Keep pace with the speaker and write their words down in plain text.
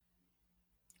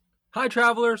Hi,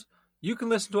 travelers. You can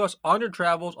listen to us on your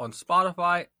travels on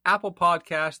Spotify, Apple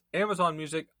Podcasts, Amazon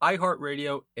Music,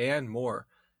 iHeartRadio, and more.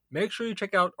 Make sure you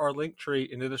check out our link tree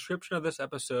in the description of this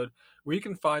episode where you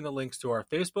can find the links to our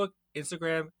Facebook,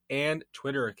 Instagram, and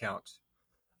Twitter accounts.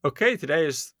 Okay, today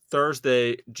is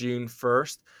Thursday, June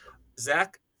 1st.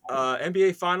 Zach,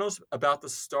 NBA Finals about to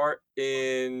start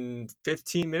in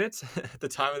 15 minutes at the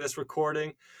time of this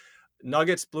recording.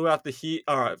 Nuggets blew out the Heat.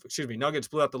 Nuggets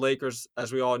blew out the Lakers,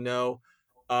 as we all know,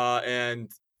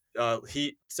 and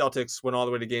Heat Celtics went all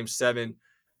the way to Game 7.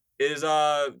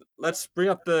 Let's bring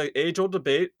up the age-old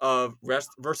debate of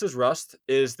rest versus rust.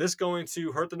 Is this going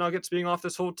to hurt the Nuggets being off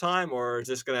this whole time, or is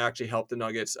this going to actually help the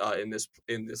Nuggets in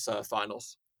this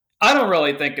finals? I don't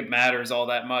really think it matters all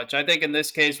that much. I think in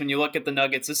this case, when you look at the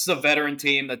Nuggets, this is a veteran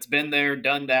team that's been there,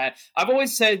 done that. I've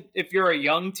always said if you're a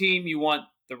young team, you want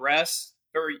the rest,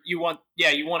 or you want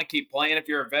to keep playing. If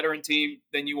you're a veteran team,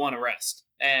 then you want to rest.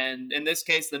 And in this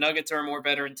case, the Nuggets are a more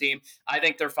veteran team. I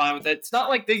think they're fine with it. It's not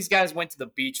like these guys went to the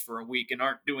beach for a week and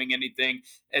aren't doing anything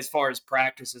as far as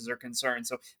practices are concerned.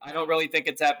 So I don't really think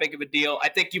it's that big of a deal. I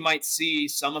think you might see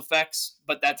some effects,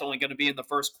 but that's only going to be in the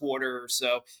first quarter or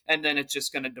so, and then it's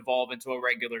just going to devolve into a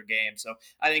regular game. So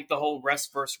I think the whole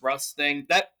rest versus rust thing,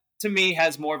 that to me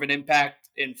has more of an impact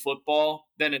in football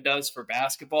than it does for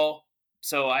basketball.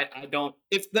 So I don't,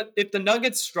 if the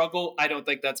Nuggets struggle, I don't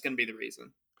think that's going to be the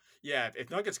reason. Yeah,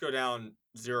 if Nuggets go down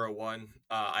 0-1,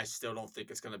 I still don't think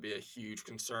it's going to be a huge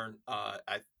concern.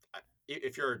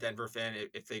 If you're a Denver fan,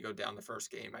 if they go down the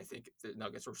first game, I think the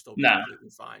Nuggets will still be Nah.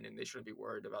 completely fine, and they shouldn't be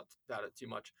worried about it too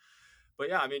much. But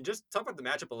yeah, I mean, just talk about the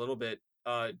matchup a little bit.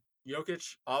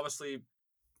 Jokic obviously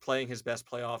playing his best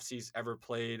playoffs he's ever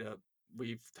played.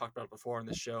 We've talked about it before on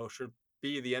the show. Should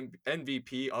be the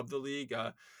MVP of the league.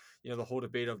 The whole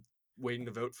debate of waiting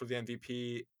to vote for the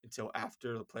MVP until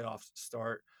after the playoffs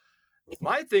start.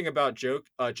 My thing about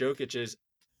Jokic is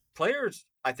players,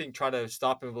 I think, try to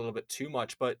stop him a little bit too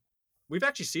much, but we've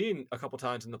actually seen a couple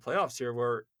times in the playoffs here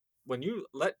where when you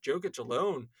let Jokic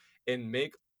alone and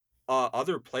make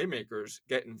other playmakers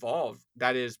get involved,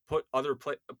 that is, put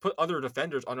other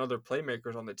defenders on other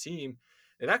playmakers on the team,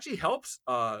 it actually helps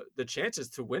the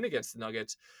chances to win against the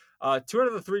Nuggets. 2 out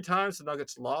of the 3 times the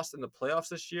Nuggets lost in the playoffs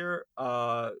this year,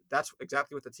 that's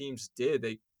exactly what the teams did.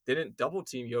 They didn't double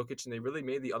team Jokic, and they really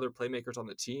made the other playmakers on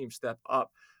the team step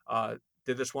up.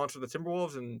 Did this once with the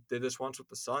Timberwolves and did this once with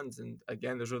the Suns. And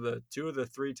again, those are the 2 of the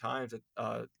 3 times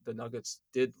that the Nuggets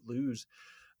did lose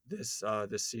this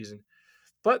season.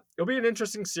 But it'll be an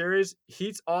interesting series.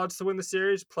 Heat's odds to win the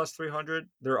series plus 300.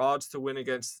 Their odds to win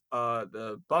against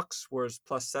the Bucks was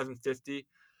plus 750.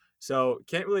 So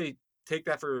can't really take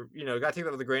that got to take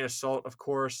that with a grain of salt, of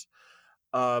course.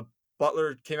 Uh,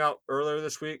 Butler came out earlier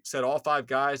this week, said all 5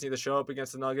 guys need to show up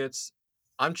against the Nuggets.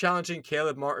 I'm challenging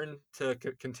Caleb Martin to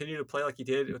continue to play like he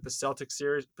did with the Celtics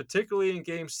series, particularly in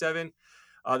Game 7.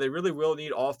 They really will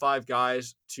need all 5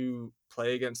 guys to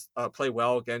play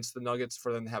well against the Nuggets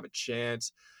for them to have a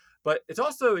chance. But it's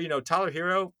also, Tyler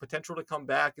Hero, potential to come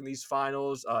back in these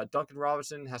finals. Duncan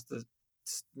Robinson has to,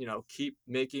 keep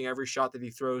making every shot that he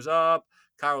throws up.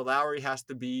 Kyle Lowry has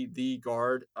to be the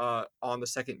guard on the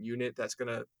second unit that's going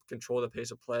to control the pace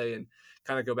of play and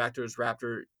kind of go back to his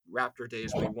Raptor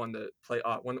days when he won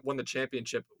the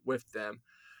championship with them.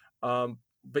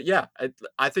 But yeah,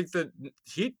 I think that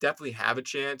Heat definitely have a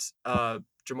chance.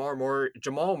 Jamal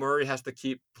Murray has to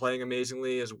keep playing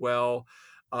amazingly as well.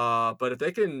 But if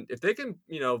they can,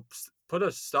 put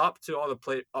a stop to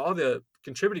all the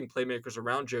contributing playmakers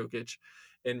around Jokic,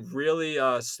 and really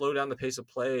slow down the pace of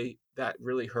play, that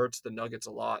really hurts the Nuggets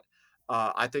a lot.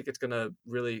 I think it's going to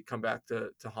really come back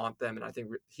to haunt them, and I think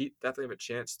Heat definitely have a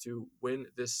chance to win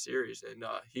this series and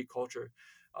Heat culture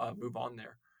move on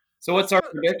there. So Let's what's talk our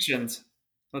about. predictions?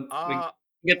 We Uh,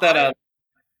 get that I out.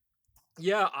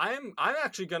 Yeah, I'm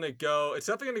actually gonna go. It's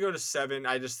definitely gonna go to 7.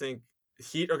 I just think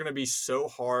Heat are gonna be so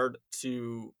hard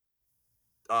to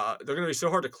they're gonna be so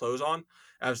hard to close on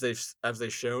as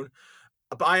they've shown.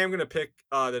 But I am gonna pick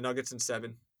the Nuggets in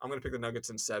 7. I'm gonna pick the Nuggets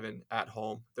in 7 at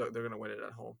home. They're gonna win it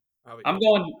at home. How about I'm you?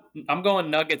 going. I'm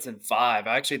going Nuggets in 5.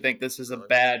 I actually think this is a Really?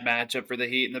 bad matchup for the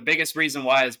Heat, and the biggest reason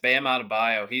why is Bam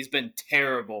Adebayo. He's been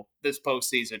terrible this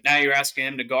postseason. Now you're asking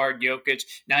him to guard Jokic.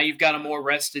 Now you've got a more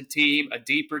rested team, a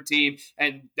deeper team,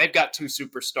 and they've got 2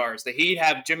 superstars. The Heat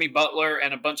have Jimmy Butler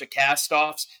and a bunch of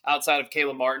cast-offs outside of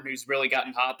Caleb Martin, who's really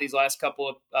gotten hot these last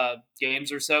couple of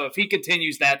games or so. If he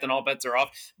continues that, then all bets are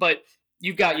off. But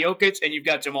you've got Jokic and you've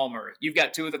got Jamal Murray. You've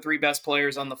got 2 of the 3 best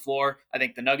players on the floor. I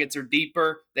think the Nuggets are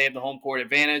deeper. They have the home court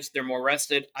advantage. They're more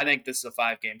rested. I think this is a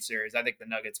 5-game series. I think the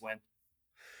Nuggets win.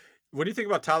 What do you think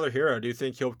about Tyler Hero? Do you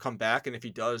think he'll come back? And if he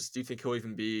does, do you think he'll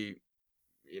even be,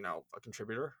 a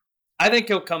contributor? I think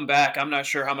he'll come back. I'm not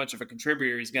sure how much of a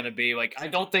contributor he's going to be. Like, I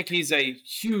don't think he's a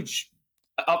huge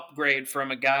upgrade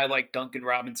from a guy like Duncan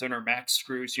Robinson or Max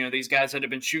Strus. These guys that have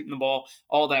been shooting the ball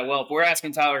all that well. If we're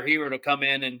asking Tyler Hero to come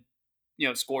in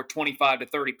and score 25 to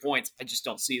 30 points, I just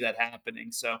don't see that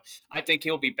happening. So I think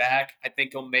he'll be back. I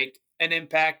think he'll make an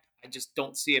impact. I just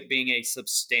don't see it being a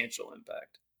substantial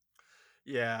impact.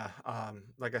 Yeah,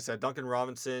 like I said, Duncan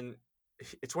Robinson,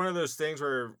 it's one of those things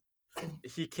where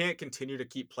he can't continue to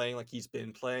keep playing like he's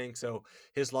been playing, so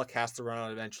his luck has to run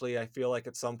out eventually. I feel like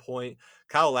at some point,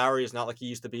 Kyle Lowry is not like he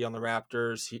used to be on the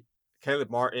Raptors. Caleb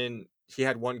Martin, he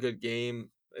had one good game,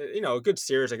 a good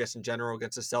series, I guess, in general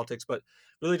against the Celtics, but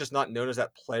really just not known as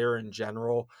that player in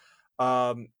general.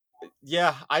 Um,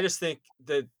 yeah, I just think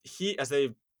that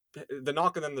the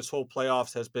knock on them this whole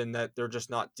playoffs has been that they're just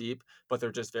not deep, but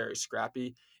they're just very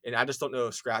scrappy. And I just don't know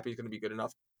if Scrappy is going to be good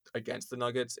enough against the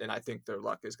Nuggets, and I think their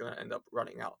luck is going to end up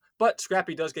running out. But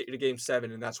Scrappy does get you to game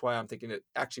 7, and that's why I'm thinking it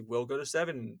actually will go to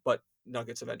 7, but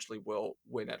Nuggets eventually will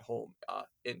win at home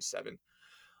in 7.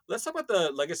 Let's talk about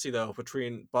the legacy, though,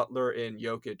 between Butler and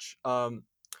Jokic.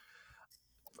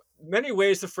 Many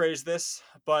ways to phrase this,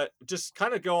 but just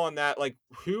kind of go on that. Like,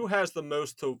 who has the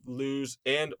most to lose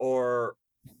and or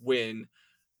win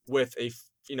with a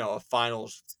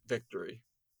finals victory?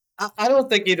 I don't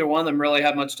think either one of them really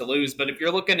have much to lose. But if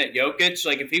you're looking at Jokic,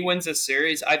 like if he wins this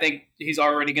series, I think he's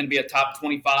already going to be a top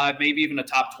 25, maybe even a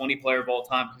top 20 player of all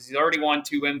time because he's already won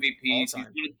 2 MVPs.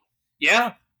 All-time.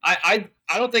 Yeah, I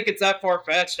don't think it's that far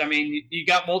fetched. I mean, you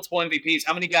got multiple MVPs.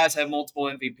 How many guys have multiple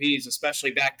MVPs,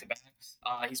 especially back to back?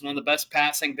 He's one of the best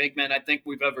passing big men I think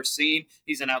we've ever seen.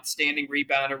 He's an outstanding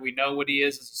rebounder. We know what he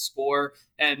is as a scorer,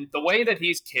 and the way that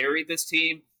he's carried this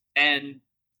team, and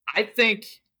I think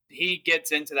he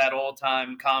gets into that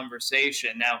all-time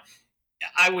conversation. Now,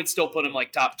 I would still put him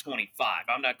like top 25.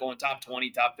 I'm not going top 20,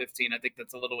 top 15. I think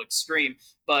that's a little extreme,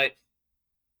 but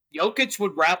Jokic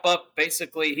would wrap up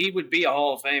basically, he would be a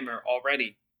Hall of Famer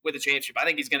already with a championship. I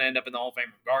think he's going to end up in the Hall of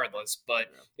Fame regardless.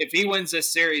 But Yeah. if he wins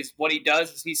this series, what he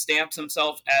does is he stamps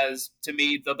himself as, to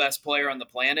me, the best player on the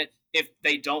planet. If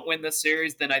they don't win this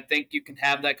series, then I think you can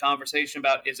have that conversation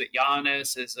about is it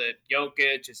Giannis, is it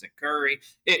Jokic, is it Curry?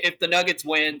 If the Nuggets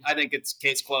win, I think it's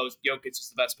case closed. Jokic is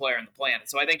the best player on the planet.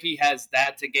 So I think he has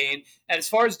that to gain. And as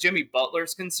far as Jimmy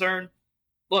Butler's concerned,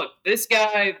 look, this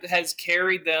guy has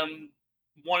carried them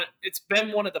it's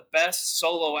been one of the best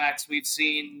solo acts we've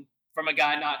seen from a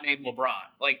guy not named LeBron.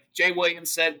 Like Jay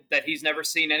Williams said that he's never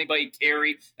seen anybody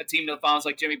carry a team to the finals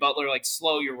like Jimmy Butler. Like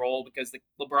slow your roll because the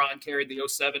LeBron carried the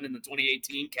 '07 and the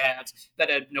 2018 Cavs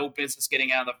that had no business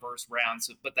getting out of the first round.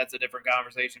 So, but that's a different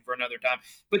conversation for another time.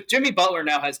 But Jimmy Butler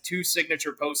now has 2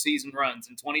 signature postseason runs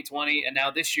in 2020 and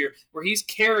now this year where he's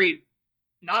carried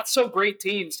not so great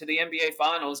teams to the NBA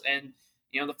Finals. And,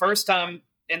 the first time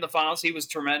in the finals, he was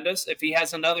tremendous. If he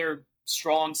has another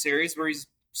strong series where he's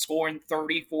scoring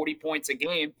 30, 40 points a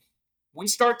game, we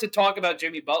start to talk about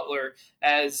Jimmy Butler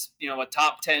as, a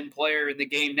top 10 player in the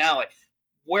game now. Like,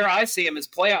 where I see him as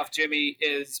playoff Jimmy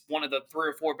is one of the 3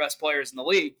 or 4 best players in the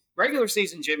league. Regular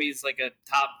season Jimmy is like a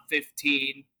top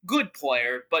 15 good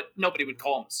player, but nobody would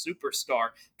call him a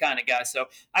superstar kind of guy. So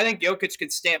I think Jokic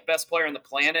could stamp best player on the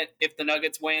planet if the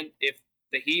Nuggets win. If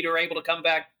the Heat are able to come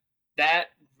back, that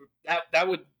that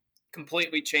would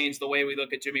completely change the way we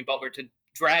look at Jimmy Butler to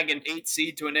drag an 8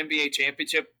 seed to an NBA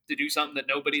championship to do something that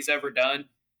nobody's ever done.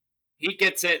 He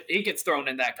gets it. He gets thrown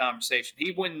in that conversation.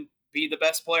 He wouldn't be the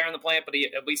best player on the planet, but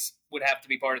he at least would have to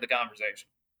be part of the conversation.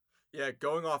 Yeah,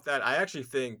 going off that, I actually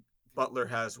think Butler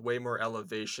has way more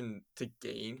elevation to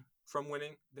gain from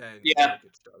winning than Yeah,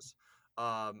 Jokic does.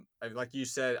 Like you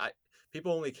said,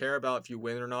 people only care about if you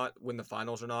win or not, win the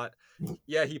finals or not.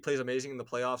 Yeah, he plays amazing in the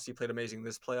playoffs. He played amazing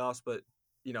this playoffs, but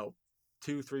you know,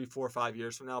 2, 3, 4, 5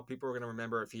 years from now, people are going to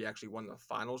remember if he actually won the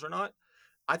finals or not.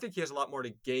 I think he has a lot more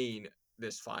to gain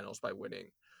this finals by winning.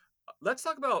 Let's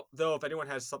talk about though if anyone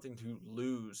has something to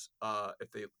lose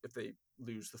if they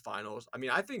lose the finals. I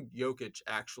mean, I think Jokic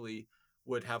actually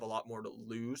would have a lot more to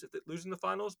lose if they lose in the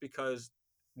finals because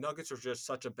Nuggets are just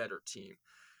such a better team.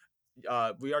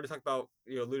 We already talked about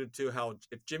alluded to how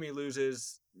if Jimmy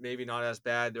loses, maybe not as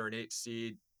bad. They're an 8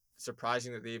 seed.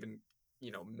 Surprising that they even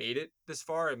made it this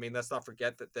far. I mean, let's not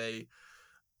forget that they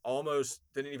almost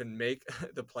didn't even make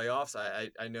the playoffs.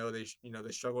 I know they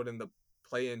struggled in the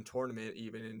play-in tournament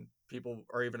even, and people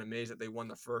are even amazed that they won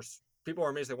the first. People are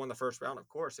amazed they won the first round, of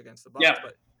course, against the yeah. Bucks.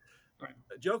 But Right.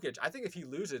 Jokic, I think if he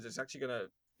loses, it's actually going to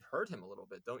hurt him a little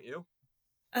bit, don't you?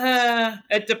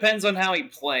 It depends on how he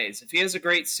plays. If he has a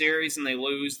great series and they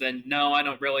lose, then no, I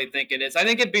don't really think it is. I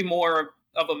think it'd be more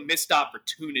of a missed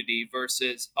opportunity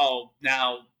versus, oh,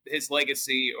 now his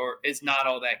legacy or is not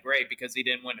all that great because he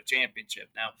didn't win a championship.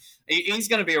 Now he's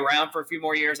going to be around for a few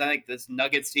more years. I think this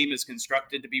Nuggets team is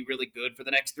constructed to be really good for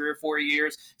the next 3 or 4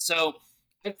 years. So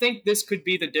I think this could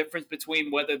be the difference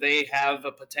between whether they have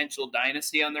a potential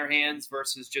dynasty on their hands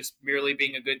versus just merely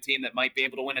being a good team that might be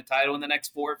able to win a title in the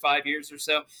next 4 or 5 years or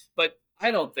so. But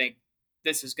I don't think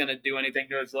this is going to do anything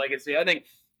to his legacy. I think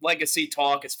legacy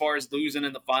talk, as far as losing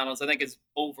in the finals, I think is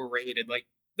overrated. Like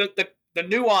the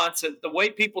nuance and the way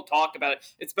people talk about it,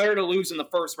 it's better to lose in the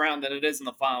first round than it is in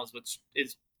the finals, which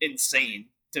is insane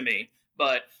to me.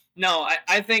 But no,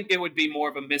 I think it would be more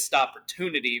of a missed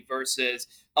opportunity versus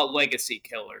a legacy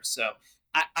killer. So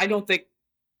I don't think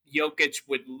Jokic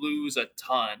would lose a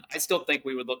ton. I still think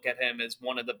we would look at him as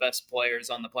one of the best players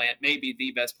on the planet, maybe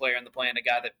the best player on the planet, a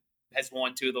guy that has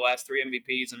won 2 of the last 3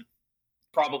 MVPs and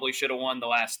probably should have won the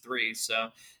last 3. So,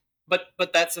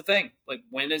 but that's the thing. Like,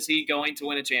 when is he going to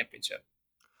win a championship?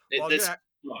 Well, I was This gonna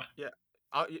one. Yeah,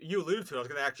 you alluded to it. I was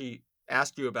gonna actually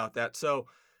ask you about that. So,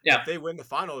 if Yeah. they win the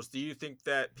finals, do you think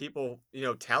that people,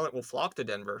 talent will flock to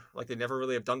Denver like they never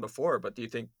really have done before? But do you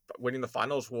think winning the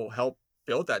finals will help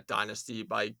build that dynasty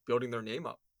by building their name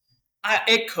up?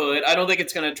 It could. I don't think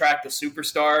it's going to attract the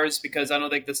superstars because I don't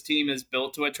think this team is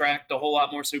built to attract a whole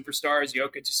lot more superstars.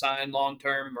 Jokic signed long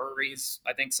term. Murray's,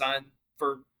 I think, signed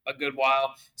for a good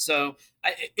while. So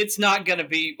it's not going to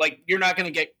be like you're not going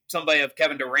to get somebody of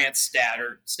Kevin Durant's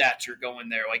stature going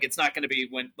there. Like it's not going to be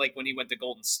when he went to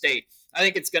Golden State. I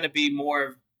think it's going to be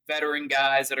more veteran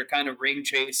guys that are kind of ring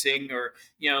chasing or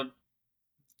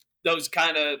those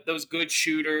good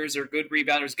shooters or good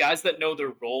rebounders, guys that know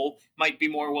their role, might be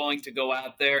more willing to go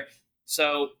out there.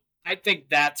 So I think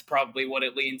that's probably what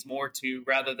it leans more to,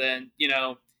 rather than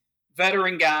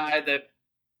veteran guy that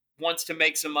wants to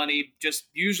make some money. Just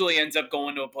usually ends up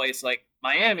going to a place like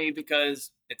Miami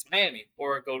because it's Miami,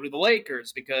 or go to the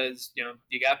Lakers because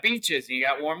you got beaches and you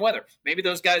got warm weather. Maybe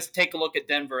those guys take a look at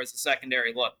Denver as a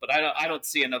secondary look, but I don't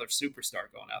see another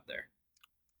superstar going out there.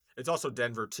 It's also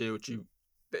Denver too,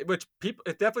 which people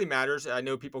it definitely matters. I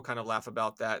know people kind of laugh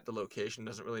about that. The location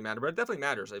doesn't really matter, but it definitely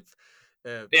matters. If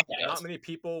Yeah, it not does. many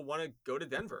people want to go to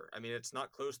Denver. I mean, it's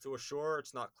not close to a shore.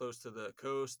 It's not close to the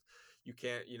coast. You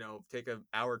can't, take an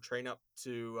hour train up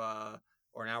to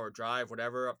or an hour drive,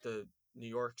 whatever, up to New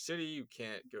York City. You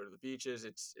can't go to the beaches.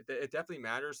 It definitely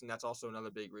matters, and that's also another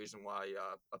big reason why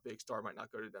a big star might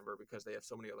not go to Denver because they have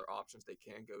so many other options they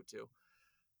can go to.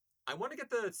 I want to get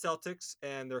the Celtics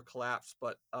and their collapse,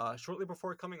 but shortly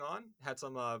before coming on, had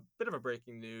some bit of a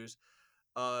breaking news.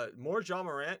 More Ja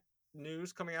Morant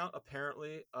news coming out.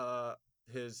 Apparently,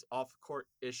 his off-court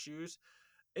issues.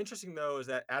 Interesting though is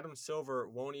that Adam Silver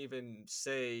won't even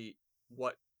say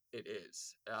what it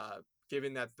is,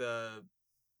 given that the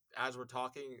as we're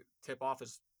talking, tip-off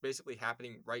is basically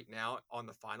happening right now on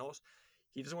the finals.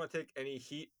 He doesn't want to take any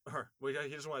heat, or he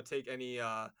doesn't want to take any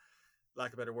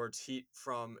lack of better words, heat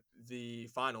from the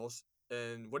finals.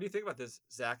 And what do you think about this,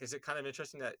 Zach? Is it kind of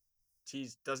interesting that he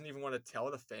doesn't even want to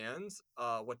tell the fans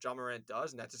what John Morant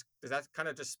does, and does that kind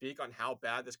of just speak on how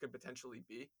bad this could potentially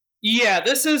be? Yeah,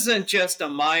 this isn't just a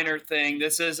minor thing.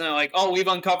 This isn't like, oh, we've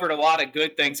uncovered a lot of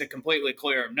good things that completely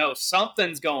clear him. No,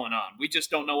 something's going on. We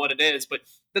just don't know what it is. But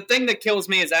the thing that kills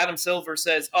me is Adam Silver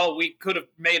says, oh, we could have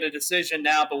made a decision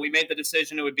now, but we made the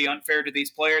decision it would be unfair to these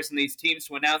players and these teams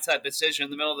to announce that decision in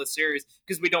the middle of the series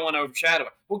because we don't want to overshadow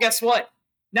it. Well, guess what?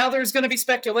 Now there's going to be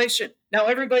speculation. Now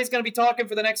everybody's going to be talking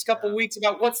for the next couple of Yeah. weeks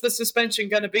about what's the suspension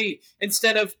going to be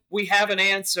instead of we have an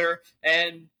answer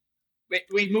and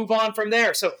we move on from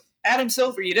there. So Adam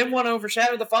Silver, you didn't want to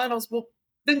overshadow the finals. Well,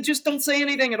 then just don't say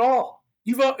anything at all.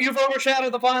 You've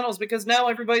overshadowed the finals because now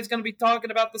everybody's going to be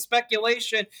talking about the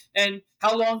speculation and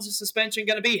how long is the suspension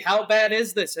going to be? How bad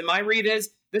is this? And my read is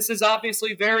this is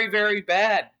obviously very, very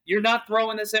bad. You're not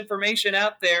throwing this information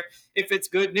out there if it's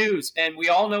good news. And we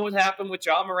all know what happened with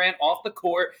Ja Morant off the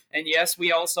court. And yes,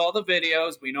 we all saw the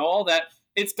videos. We know all that.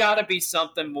 It's got to be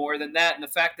something more than that. And the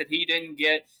fact that he didn't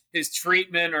get his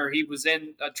treatment or he was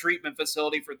in a treatment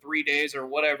facility for 3 days or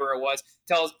whatever it was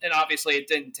and obviously it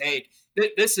didn't take.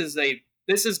 This is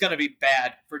going to be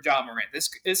bad for Ja Morant.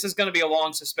 This is going to be a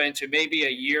long suspension, maybe a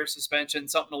year suspension,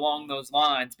 something along those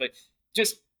lines. But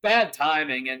just bad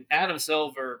timing. And Adam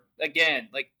Silver, again,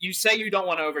 like you say, you don't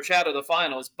want to overshadow the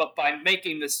finals, but by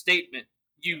making this statement,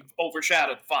 you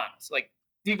overshadowed the finals. Like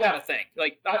you got to think.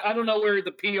 Like I don't know where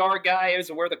the PR guy is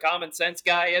or where the common sense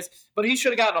guy is, but he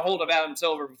should have gotten a hold of Adam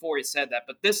Silver before he said that.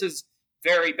 But this is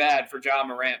very bad for Ja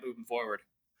Morant moving forward.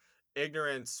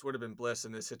 ignorance would have been bliss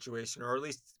in this situation, or at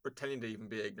least pretending to even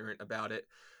be ignorant about it.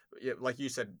 Yeah, like you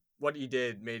said, what he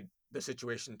did made the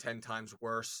situation 10 times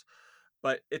worse.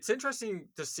 But it's interesting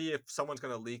to see if someone's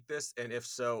going to leak this, and if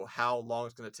so, how long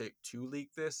it's going to take to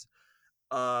leak this.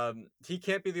 He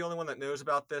can't be the only one that knows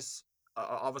about this.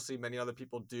 Obviously, many other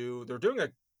people do. They're doing a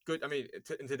good. I mean,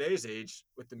 in today's age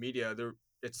with the media,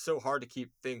 it's so hard to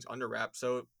keep things under wraps.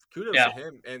 So kudos Yeah, to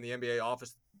him and the NBA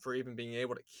office for even being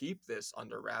able to keep this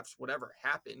under wraps. Whatever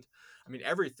happened, I mean,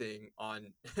 everything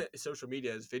on social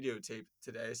media is videotaped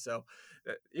today. So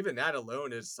even that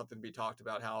alone is something to be talked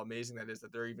about. How amazing that is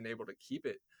that they're even able to keep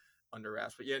it under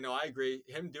wraps. But yeah, no, I agree.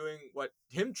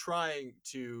 Him trying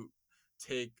to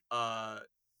take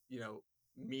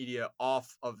media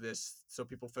off of this so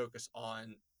people focus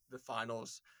on the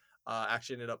finals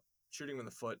actually ended up shooting him in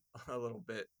the foot a little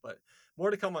bit, but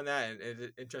more to come on that, and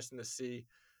it's interesting to see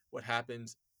what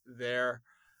happens there.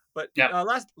 But yeah,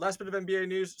 last bit of NBA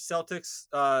news: Celtics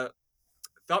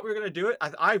thought we were going to do it.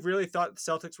 I really thought the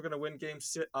Celtics were going to win game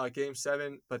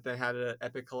 7, but then had an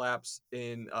epic collapse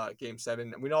in game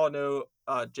 7. And we all know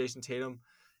Jason Tatum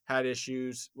had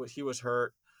issues. He was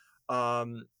hurt.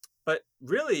 Um, but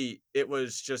really, it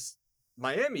was just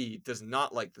Miami does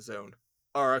not like the zone,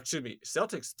 or excuse me,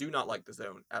 Celtics do not like the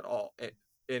zone at all.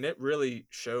 And it really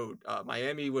showed.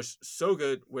 Miami was so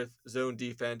good with zone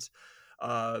defense.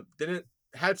 Didn't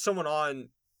had someone on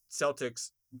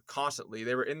Celtics constantly.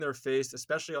 They were in their face,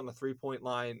 especially on the 3-point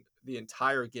line the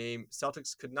entire game.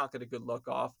 Celtics could not get a good look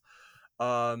off.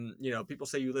 People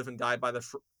say you live and die by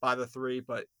the three,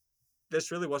 but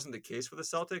this really wasn't the case for the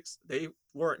Celtics. They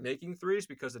weren't making threes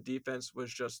because the defense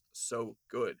was just so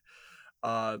good.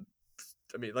 Uh,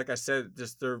 I mean, like I said,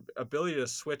 just their ability to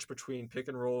switch between pick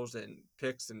and rolls and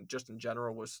picks and just in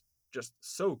general was just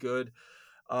so good.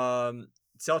 Um,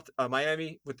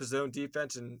 Miami with the zone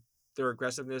defense and their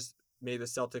aggressiveness made the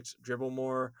Celtics dribble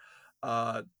more.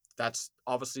 Uh, that's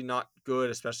obviously not good,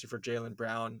 especially for Jaylen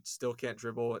Brown. Still can't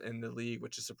dribble in the league,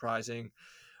 which is surprising.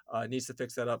 Needs to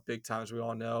fix that up big time, as we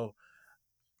all know.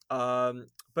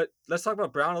 But let's talk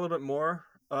about Brown a little bit more.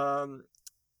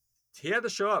 He had to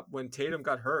show up when Tatum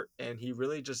got hurt, and he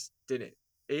really just didn't.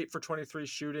 8 for 23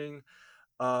 shooting,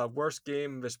 worst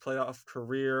game of his playoff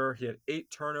career. He had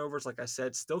 8 turnovers. Like I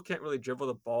said, still can't really dribble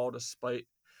the ball despite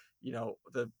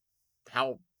the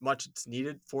how much it's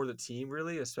needed for the team,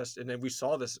 really. Especially, and then we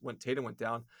saw this when Tatum went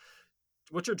down.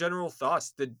 What's your general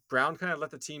thoughts? Did Brown kind of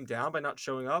let the team down by not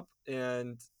showing up?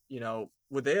 And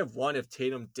would they have won if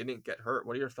Tatum didn't get hurt?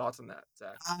 What are your thoughts on that,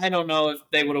 Zach? I don't know if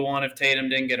they would have won if Tatum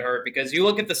didn't get hurt because you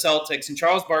look at the Celtics and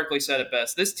Charles Barkley said it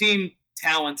best. This team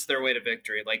talents their way to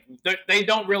victory. Like they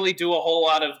don't really do a whole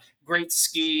lot of great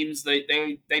schemes. They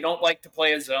don't like to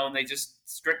play a zone. They just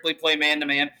strictly play man to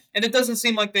man, and it doesn't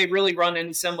seem like they really run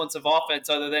any semblance of offense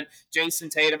other than Jason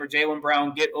Tatum or Jaylen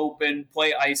Brown get open,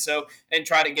 play ISO, and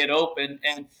try to get open.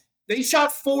 And they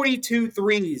shot 42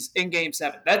 threes in game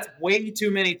 7. That's way too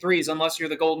many threes unless you're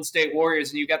the Golden State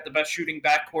Warriors and you got the best shooting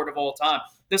backcourt of all time.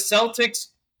 The Celtics,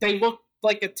 they look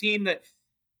like a team that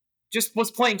just was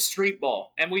playing street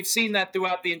ball. And we've seen that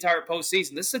throughout the entire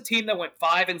postseason. This is a team that went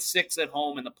 5-6 at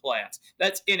home in the playoffs.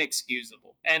 That's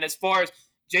inexcusable. And as far as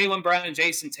Jaylen Brown and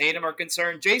Jason Tatum are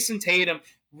concerned, Jason Tatum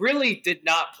really did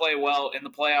not play well in the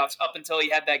playoffs up until he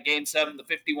had that game 7, the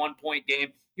 51-point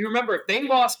game. You remember if they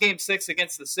lost game 6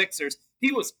 against the Sixers,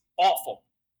 he was awful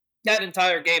that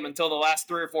entire game until the last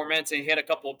 3 or 4 minutes, and he hit a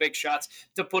couple of big shots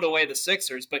to put away the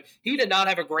Sixers. But he did not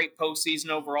have a great postseason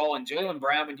overall. And Jaylen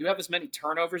Brown, when you have as many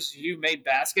turnovers as you made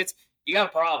baskets, you got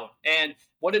a problem. And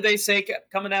what did they say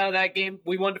coming out of that game?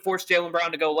 We wanted to force Jaylen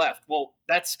Brown to go left. Well,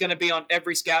 that's going to be on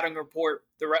every scouting report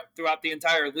throughout the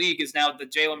entire league is now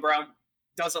that Jaylen Brown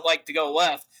doesn't like to go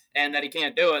left and that he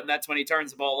can't do it. And that's when he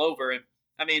turns the ball over. And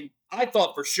I mean, I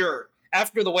thought for sure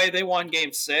after the way they won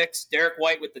game 6, Derek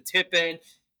White with the tip in,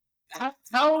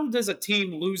 how does a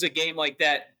team lose a game like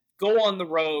that, go on the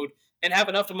road, and have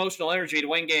enough emotional energy to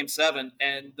win game 7?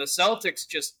 And the Celtics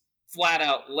just flat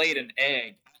out laid an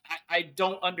egg. I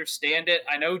don't understand it.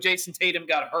 I know Jason Tatum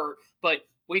got hurt, but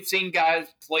we've seen guys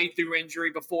play through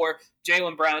injury before.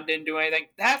 Jaylen Brown didn't do anything.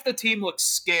 Half the team looked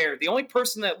scared. The only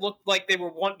person that looked like they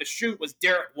were wanting to shoot was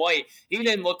Derek White. He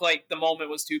didn't look like the moment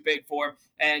was too big for him.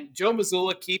 And Joe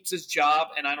Mazzulla keeps his job,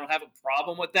 and I don't have a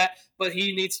problem with that. But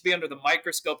he needs to be under the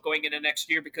microscope going into next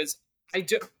year because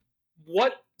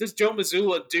what does Joe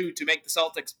Mazzulla do to make the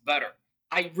Celtics better?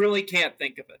 I really can't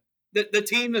think of it. The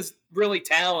team is really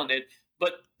talented,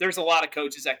 but there's a lot of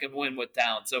coaches that can win with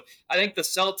talent. So I think the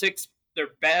Celtics, their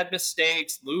bad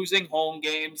mistakes, losing home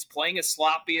games, playing as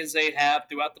sloppy as they have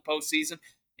throughout the postseason,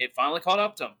 it finally caught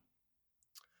up to them.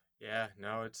 Yeah,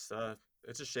 no, it's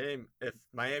It's a shame. If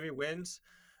Miami wins,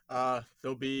 they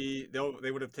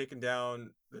would have taken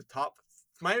down the top.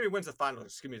 If Miami wins the finals,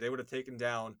 excuse me, they would have taken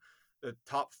down the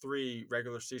top three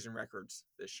regular season records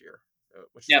this year,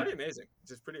 which is Yeah. pretty amazing.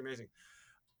 It's just pretty amazing.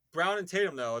 Brown and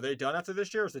Tatum, though, are they done after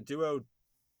this year? Is the duo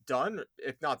done?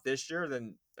 If not this year,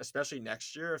 then especially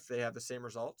next year if they have the same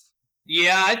results.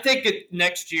 Yeah, I think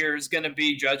next year is going to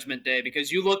be Judgment Day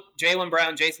because you look, Jaylen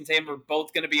Brown, Jason Tatum are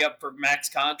both going to be up for max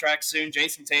contracts soon.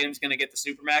 Jason Tatum's going to get the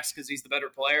super max because he's the better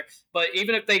player. But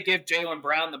even if they give Jaylen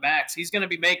Brown the max, he's going to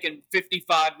be making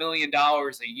 $55 million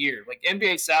a year. Like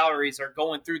NBA salaries are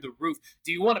going through the roof.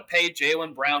 Do you want to pay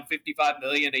Jaylen Brown $55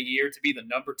 million a year to be the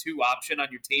number two option on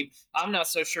your team? I'm not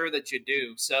so sure that you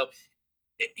do. So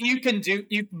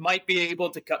you might be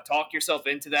able to talk yourself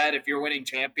into that if you're winning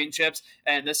championships.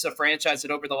 And this is a franchise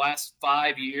that over the last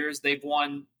 5 years they've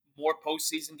won more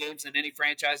postseason games than any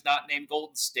franchise not named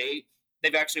Golden State.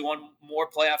 They've actually won more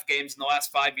playoff games in the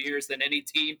last 5 years than any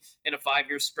team in a 5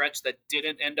 year stretch that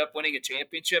didn't end up winning a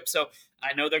championship. So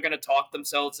I know they're going to talk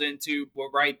themselves into, we're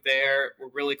right there, we're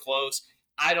really close.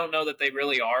 I don't know that they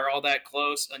really are all that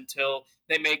close until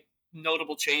they make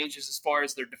notable changes as far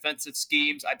as their defensive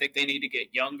schemes. I think they need to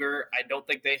get younger. I don't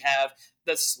think they have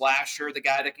the slasher, the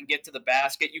guy that can get to the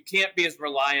basket. You can't be as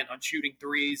reliant on shooting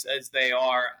threes as they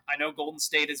are. I know Golden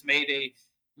State has made a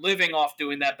living off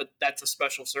doing that, but that's a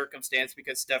special circumstance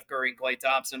because Steph Curry and Klay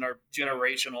Thompson are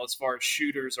generational as far as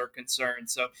shooters are concerned.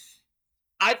 So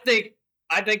I think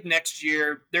next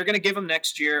year they're going to give them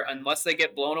next year unless they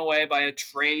get blown away by a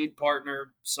trade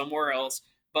partner somewhere else.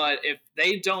 But if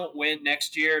they don't win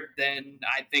next year, then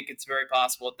I think it's very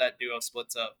possible that duo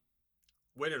splits up.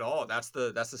 Win it all. That's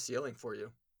the ceiling for you.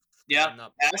 To Yeah, win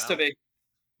up. has to Wow. be.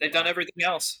 They've done Wow. everything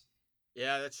else.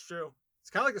 Yeah, that's true. It's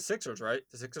kind of like the Sixers, right?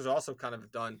 The Sixers also kind of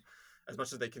have done as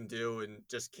much as they can do and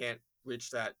just can't reach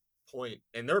that point.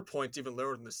 And their point's even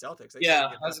lower than the Celtics. They can't Yeah,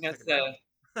 even get I was past the gonna second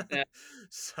round. say. Yeah.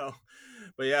 So,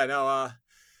 but yeah, no,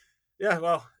 yeah,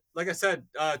 well, like I said,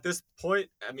 at this point,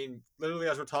 I mean, literally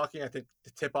as we're talking, I think the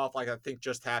tip off, like I think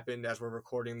just happened as we're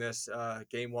recording this.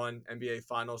 Game one NBA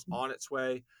Finals on its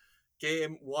way.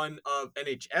 Game one of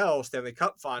NHL Stanley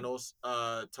Cup Finals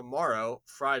tomorrow,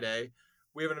 Friday.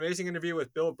 We have an amazing interview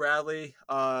with Bill Bradley,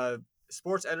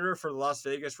 sports editor for the Las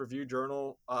Vegas Review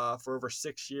Journal for over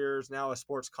 6 years now, a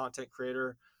sports content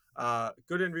creator.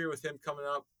 Good interview with him coming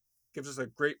up. Gives us a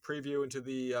great preview into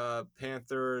the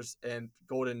Panthers and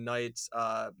Golden Knights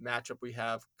matchup we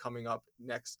have coming up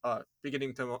next,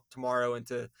 beginning tomorrow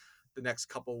into the next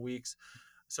couple weeks.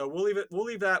 So we'll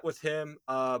leave that with him.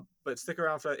 But stick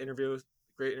around for that interview.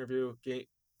 Great interview.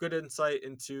 Good insight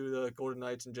into the Golden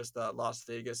Knights and just Las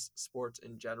Vegas sports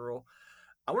in general.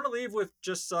 I want to leave with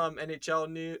just some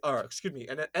NHL news, or excuse me,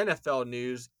 NFL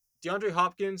news. DeAndre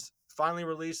Hopkins finally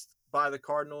released by the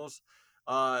Cardinals.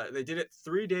 They did it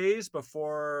 3 days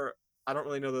before. I don't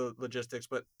really know the logistics,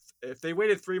 but if they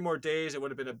waited 3 more days, it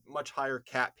would have been a much higher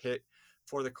cap hit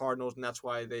for the Cardinals, and that's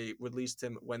why they released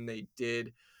him when they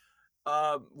did.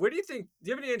 Where do you think?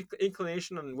 Do you have any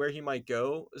inclination on where he might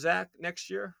go, Zach, next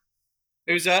year?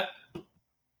 Who's that?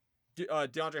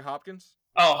 DeAndre Hopkins.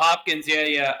 Oh, Hopkins. Yeah,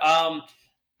 yeah.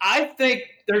 I think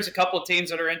there's a couple of teams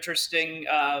that are interesting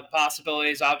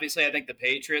possibilities. Obviously, I think the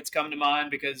Patriots come to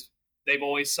mind because they've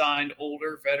always signed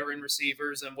older veteran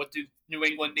receivers. And what do New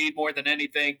England need more than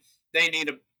anything? They need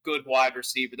a good wide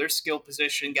receiver. Their skill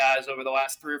position guys over the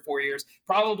last 3 or 4 years,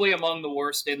 probably among the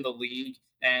worst in the league.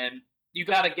 And you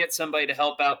got to get somebody to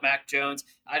help out Mac Jones.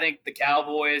 I think the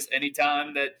Cowboys,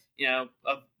 anytime that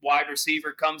a wide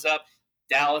receiver comes up,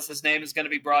 Dallas's name is going to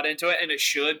be brought into it, and it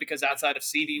should because outside of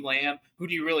CeeDee Lamb, who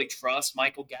do you really trust?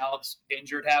 Michael Gallup's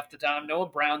injured half the time. Noah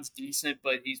Brown's decent,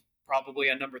 but he's probably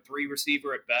a number 3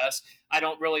 receiver at best. I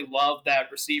don't really love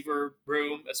that receiver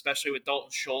room, especially with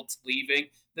Dalton Schultz leaving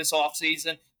this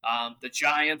offseason. The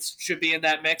Giants should be in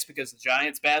that mix because the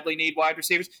Giants badly need wide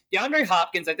receivers. DeAndre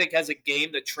Hopkins, I think, has a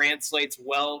game that translates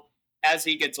well as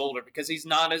he gets older because he's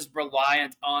not as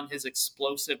reliant on his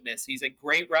explosiveness. He's a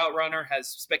great route runner, has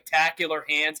spectacular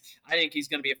hands. I think he's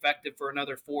going to be effective for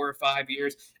another 4 or 5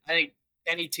 years. I think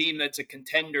any team that's a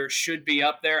contender should be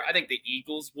up there. I think the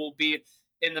Eagles will be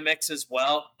in the mix as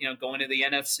well. Going to the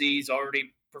NFC, he's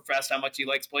already professed how much he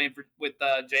likes playing with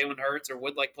Jalen Hurts or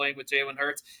would like playing with Jalen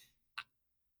Hurts.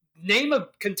 Name a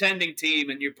contending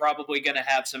team, and you're probably going to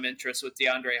have some interest with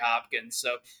DeAndre Hopkins.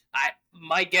 So,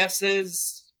 my guess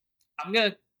is I'm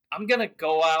gonna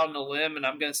go out on a limb, and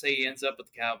I'm gonna say he ends up with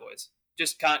the Cowboys.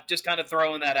 Just kind of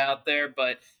throwing that out there,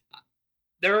 but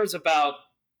there's about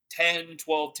 10,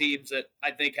 12 teams that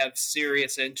I think have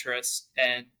serious interest,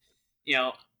 and you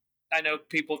know I know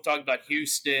people have talked about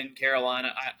Houston,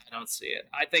 Carolina. I don't see it.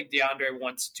 I think DeAndre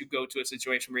wants to go to a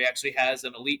situation where he actually has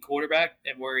an elite quarterback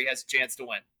and where he has a chance to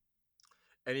win.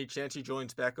 Any chance he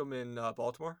joins Beckham in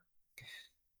Baltimore?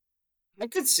 I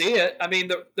could see it. I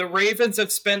mean, the Ravens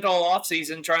have spent all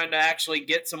offseason trying to actually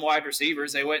get some wide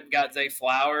receivers. They went and got Zay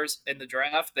Flowers in the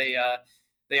draft. They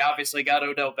obviously got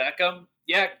Odell Beckham.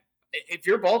 Yeah, if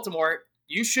you're Baltimore,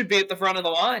 you should be at the front of the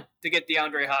line to get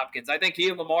DeAndre Hopkins. I think he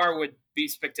and Lamar would be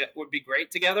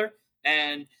great together,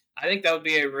 and I think that would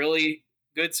be a really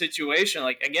good situation.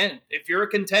 Like again, if you're a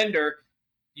contender,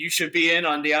 you should be in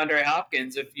on DeAndre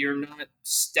Hopkins. If you're not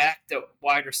stacked at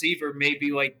wide receiver,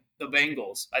 maybe like the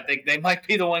Bengals. I think they might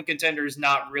be the one contenders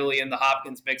not really in the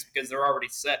Hopkins mix because they're already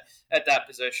set at that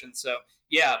position. So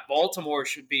yeah, Baltimore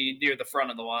should be near the front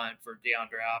of the line for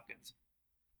DeAndre Hopkins.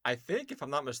 I think, if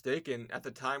I'm not mistaken, at the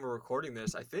time we're recording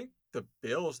this, I think the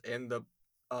Bills and the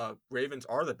Ravens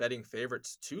are the betting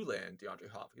favorites to land DeAndre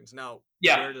Hopkins. Now,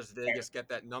 Yeah. where does Vegas get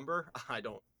that number? I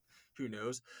don't. Who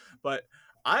knows? But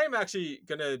I am actually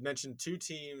going to mention two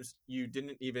teams you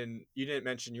didn't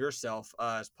mention yourself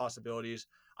as possibilities.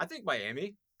 I think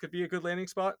Miami could be a good landing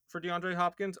spot for DeAndre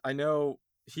Hopkins. I know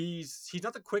he's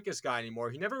not the quickest guy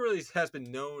anymore. He never really has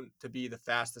been known to be the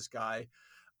fastest guy.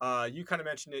 You kind of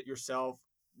mentioned it yourself,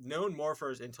 known more for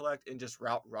his intellect and just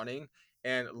route running,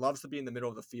 and loves to be in the middle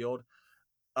of the field.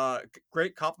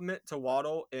 Great compliment to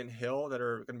Waddle and Hill that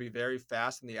are going to be very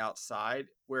fast on the outside,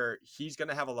 where he's going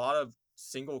to have a lot of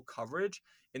single coverage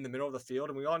in the middle of the field.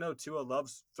 And we all know Tua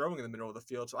loves throwing in the middle of the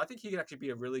field. So I think he could actually be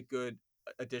a really good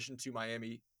addition to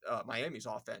Miami's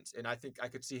offense. And I think I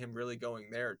could see him really going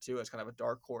there too as kind of a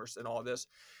dark horse in all this.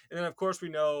 And then, of course, we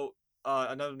know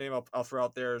another name I'll throw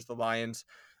out there is the Lions.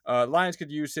 Lions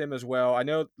could use him as well. I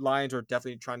know Lions are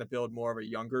definitely trying to build more of a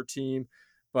younger team,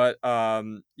 but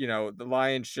the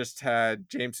Lions just had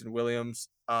Jameson Williams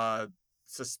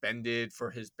suspended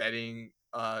for his betting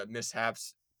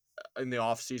mishaps in the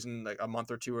offseason like a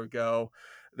month or two ago.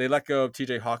 They let go of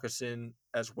TJ Hawkinson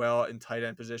as well in tight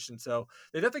end position. So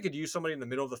they definitely could use somebody in the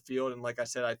middle of the field. And like I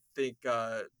said, I think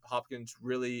Hopkins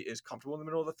really is comfortable in the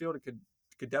middle of the field. It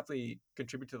could definitely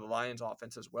contribute to the Lions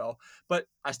offense as well. But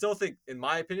I still think, in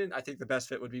my opinion, I think the best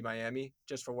fit would be Miami,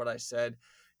 just for what I said.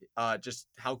 Just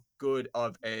how good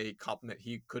of a compliment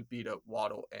he could be to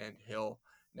Waddle and Hill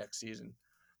next season.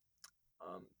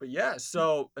 But yeah,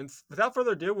 so and without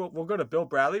further ado, we'll go to Bill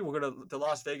Bradley. We'll go to the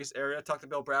Las Vegas area, talk to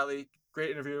Bill Bradley.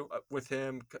 Great interview with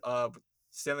him.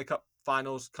 Stanley Cup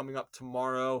Finals coming up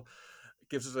tomorrow.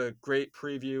 Gives us a great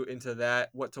preview into that,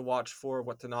 what to watch for,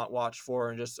 what to not watch for,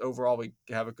 and just overall we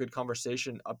have a good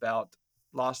conversation about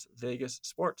Las Vegas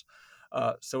sports.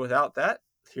 So without that,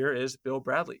 here is Bill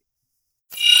Bradley.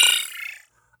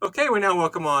 Okay, we now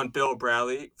welcome on Bill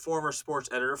Bradley, former sports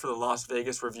editor for the Las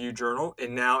Vegas Review Journal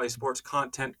and now a sports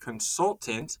content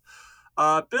consultant.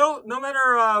 Bill, no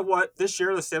matter what, this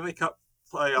year the Stanley Cup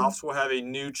playoffs will have a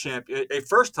new champion, a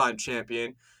first-time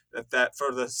champion that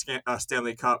for the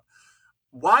Stanley Cup.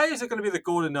 Why is it going to be the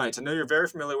Golden Knights? I know you're very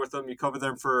familiar with them. You covered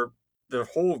them for the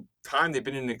whole time they've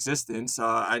been in existence.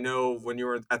 I know when you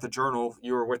were at the Journal,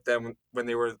 you were with them when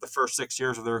they were the first 6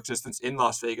 years of their existence in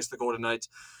Las Vegas, the Golden Knights.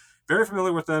 Very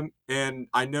familiar with them, and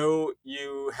I know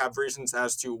you have reasons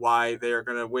as to why they are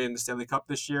going to win the Stanley Cup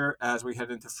this year as we head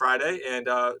into Friday. And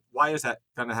why is that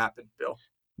going to happen, Bill?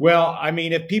 Well, I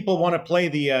mean, if people want to play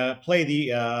the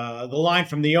line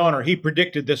from the owner, he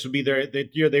predicted this would be the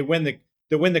year they win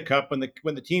the cup. When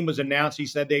the team was announced, he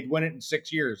said they'd win it in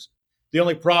 6 years. The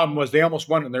only problem was they almost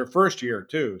won it in their first year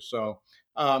too. So,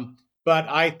 but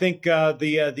I think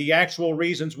the actual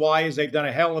reasons why is they've done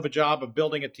a hell of a job of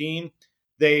building a team.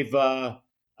 They've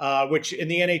which in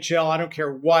the NHL, I don't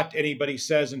care what anybody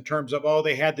says in terms of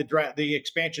they had the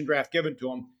expansion draft given to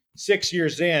them 6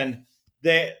 years in.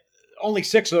 They only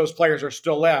 6 of those players are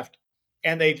still left,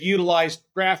 and they've utilized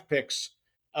draft picks,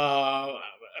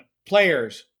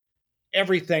 players,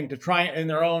 everything to try in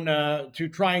their own to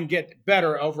try and get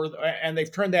better over, and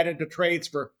they've turned that into trades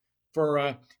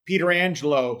for Peter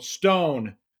Angelo,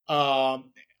 Stone,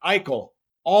 Eichel.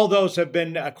 All those have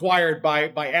been acquired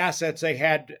by assets they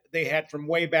had from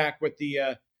way back with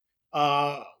the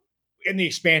in the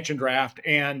expansion draft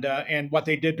and what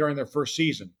they did during their first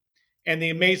season. And the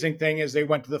amazing thing is they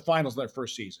went to the finals in their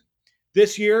first season.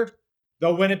 This year,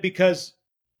 they'll win it because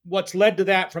what's led to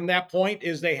that from that point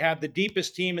is they have the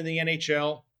deepest team in the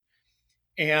NHL,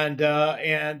 and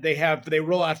they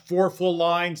roll out 4 full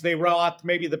lines. They roll out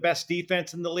maybe the best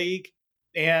defense in the league.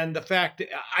 And the fact,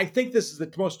 I think this is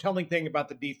the most telling thing about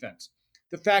the defense.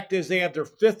 The fact is they have their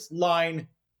 5th line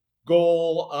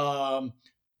goalie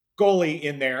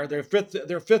in there. Their fifth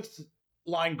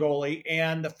line goalie,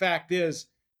 and the fact is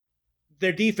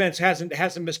their defense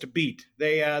hasn't missed a beat.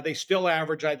 They still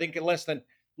average, I think, less than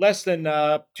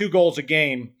 2 goals a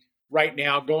game right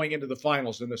now going into the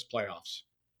finals in this playoffs.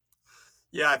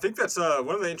 Yeah, I think that's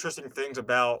one of the interesting things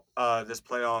about this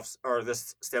playoffs or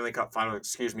this Stanley Cup final,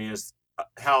 excuse me, is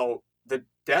how the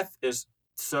depth is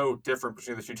so different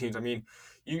between the two teams. I mean,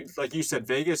 you like you said,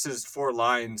 Vegas's four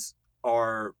lines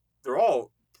are they're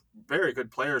all very good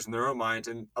players in their own minds,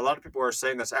 and a lot of people are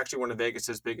saying that's actually one of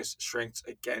Vegas's biggest strengths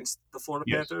against the Florida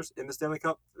Yes. Panthers in the Stanley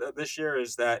Cup this year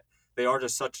is that they are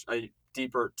just such a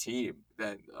deeper team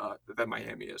than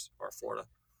Miami is or Florida.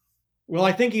 Well,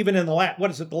 I think even in the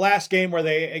last game where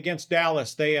they against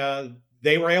Dallas, they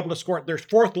were able to score. Their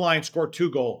fourth line scored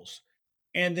 2 goals,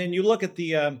 and then you look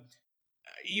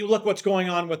what's going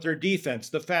on with their defense.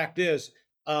 The fact is,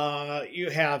 you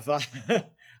have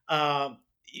um,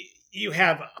 you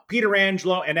have Peter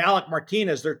Angelo and Alec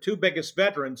Martinez. Their two biggest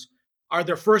veterans are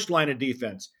their first line of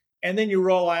defense, and then you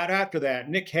roll out after that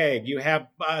Nick Hague. You have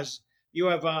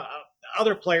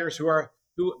other players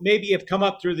who maybe have come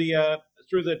up through the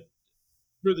through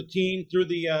the team, through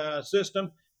the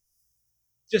system.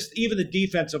 Just even the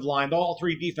defensive line, all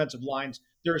three defensive lines.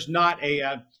 There's not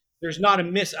a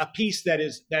piece that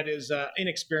is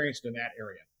inexperienced in that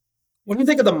area. What do you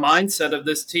think of the mindset of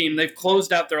this team? They've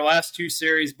closed out their last two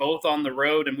series both on the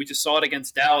road, and we just saw it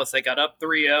against Dallas. They got up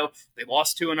 3-0. They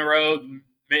lost two in a row.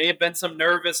 May have been some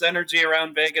nervous energy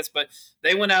around Vegas, but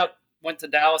they went to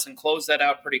Dallas and closed that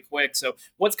out pretty quick. So,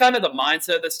 what's kind of the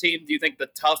mindset of this team? Do you think the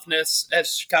toughness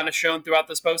has kind of shown throughout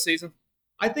this postseason?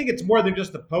 I think it's more than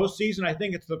just the postseason. I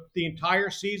think it's the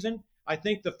entire season. I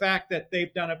think the fact that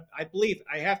they've done it, I believe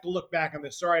I have to look back on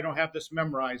this. Sorry, I don't have this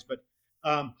memorized, but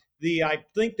I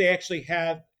think they actually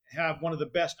have one of the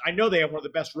best. I know they have one of the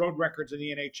best road records in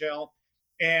the NHL.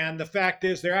 And the fact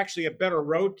is, they're actually a better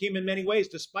road team in many ways,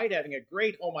 despite having a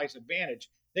great home ice advantage.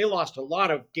 They lost a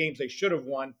lot of games they should have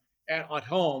won at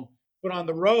home, but on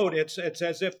the road, it's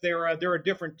as if they're a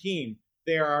different team.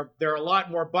 They're a lot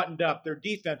more buttoned up. Their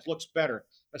defense looks better,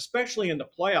 especially in the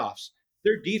playoffs.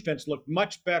 Their defense looked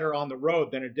much better on the road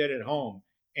than it did at home,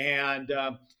 and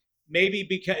maybe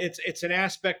because it's an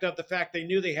aspect of the fact they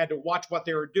knew they had to watch what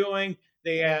they were doing.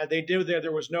 They knew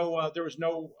there was no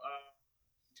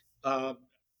uh,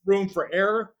 room for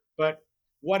error, but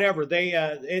whatever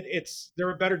they're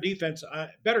a better defense,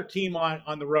 better team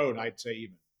on the road. I'd say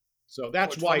even so.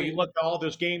 That's What's why you funny, look at all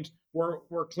those games were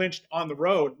clinched on the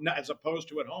road as opposed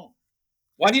to at home.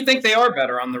 Why do you think what's they are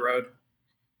better on the road?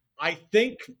 I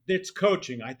think it's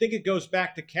coaching. I think it goes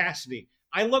back to Cassidy.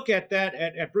 I look at that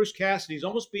at Bruce Cassidy's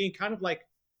almost being kind of like,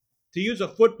 to use a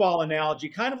football analogy,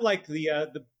 kind of like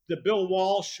the Bill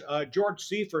Walsh, George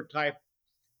Seifert type.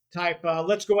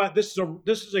 Let's go out. This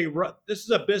is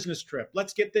a business trip.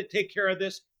 Let's take care of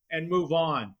this and move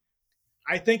on.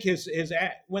 I think his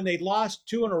when they lost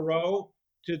two in a row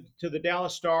to the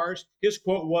Dallas Stars, his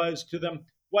quote was to them,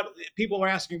 "What people were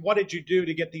asking, what did you do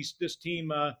to get this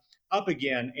team up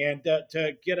again and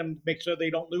to get them make sure they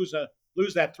don't lose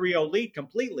that 3-0 lead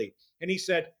completely?" And he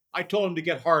said, "I told him to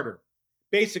get harder."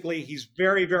 Basically, he's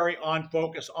very very on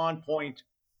focus, on point,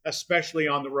 especially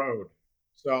on the road.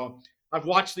 So I've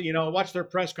watched their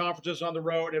press conferences on the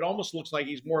road. It almost looks like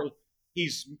it's more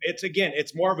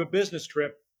of a business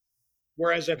trip.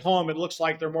 Whereas at home, it looks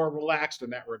like they're more relaxed in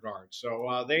that regard.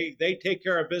 So they take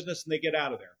care of business and they get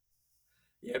out of there.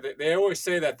 Yeah, they always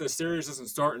say that the series doesn't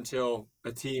start until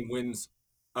a team wins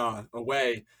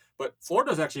away. But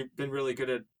Florida's actually been really good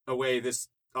at away this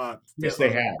Yes, they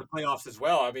have. the playoffs as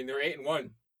well. I mean, they're 8-1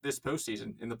 this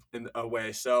postseason in the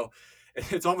away. So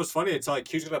it's almost funny. It's like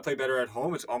who's going to play better at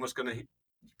home. It's almost going to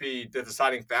be the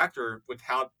deciding factor with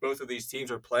how both of these teams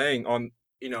are playing on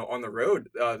the road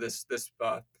this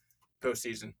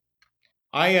postseason.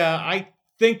 I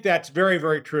think that's very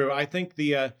very true. I think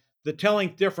the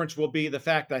telling difference will be the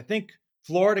fact that I think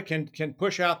Florida can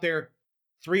push out their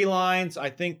three lines. I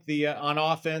think the on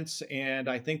offense, and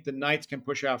I think the Knights can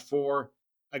push out four.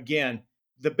 Again,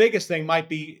 the biggest thing might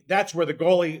be that's where the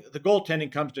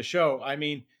goaltending comes to show. I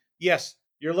mean, yes,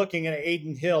 you're looking at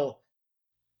Aiden Hill.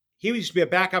 He used to be a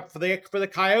backup for the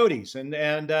Coyotes,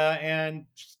 and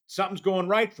something's going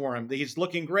right for him. He's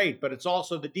looking great, but it's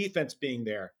also the defense being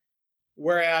there.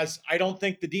 Whereas I don't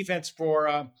think the defense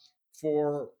for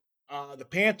the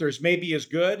Panthers may be as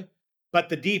good, but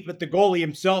the goalie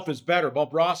himself is better,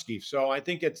 Bobrovsky. So I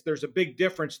think there's a big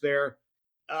difference there.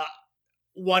 Uh,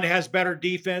 One has better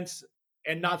defense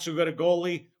and not so good a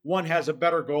goalie. One has a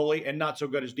better goalie and not so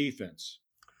good as defense.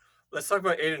 Let's talk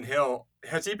about Aiden Hill.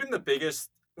 Has he been the biggest?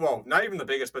 Well, not even the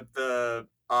biggest, but the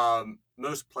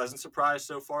most pleasant surprise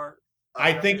so far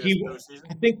I think especially this he. postseason?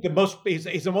 I think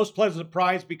he's the most pleasant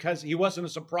surprise because he wasn't a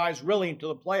surprise really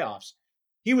until the playoffs.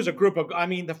 He was a group of. I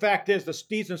mean, the fact is, the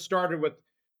season started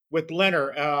with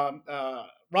Leonard,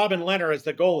 Robin Leonard as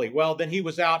the goalie. Well, then he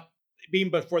was out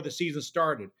even before the season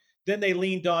started. Then they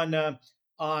leaned on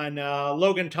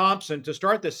Logan Thompson to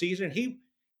start the season.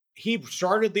 He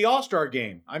started the All Star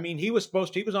game. I mean, he was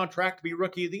on track to be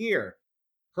Rookie of the Year.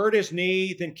 Hurt his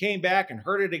knee, then came back and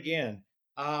hurt it again.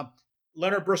 Uh,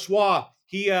 Leonard Brossois,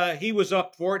 he was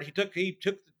up for it. He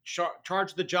took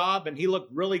charge of the job, and he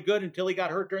looked really good until he got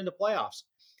hurt during the playoffs.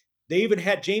 They even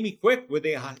had Jamie Quick, who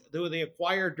they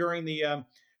acquired at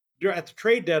the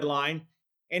trade deadline,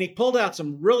 and he pulled out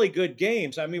some really good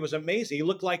games. I mean, it was amazing. He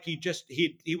looked like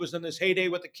he was in his heyday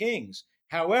with the Kings.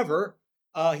 However,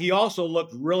 he also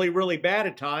looked really, really bad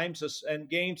at times, and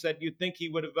games that you'd think he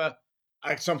would have.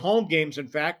 Some home games, in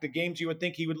fact, the games you would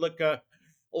think he would look a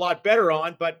lot better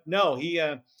on, but no, he.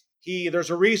 There's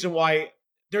a reason why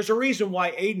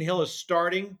Aiden Hill is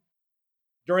starting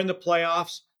during the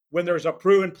playoffs when there's a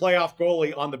proven playoff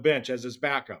goalie on the bench as his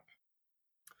backup.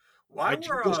 Why I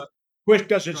were just Quish go-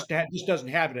 doesn't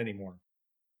have it anymore.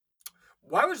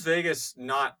 why was Vegas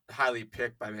not highly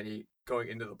picked by many going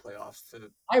into the playoffs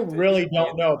I to really even be don't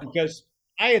in the know final? because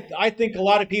I think a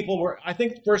lot of people were. I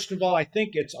think first of all, I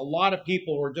think it's a lot of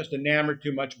people were just enamored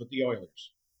too much with the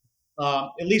Oilers.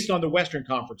 At least on the Western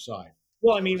Conference side.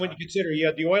 Well, I So mean, was when I. you consider you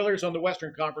had the Oilers on the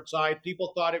Western Conference side,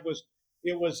 people thought it was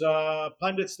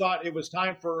pundits thought it was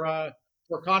time for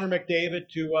Connor McDavid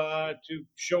to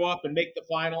show up and make the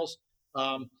finals.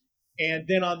 Um, and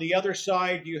then on the other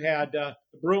side, you had the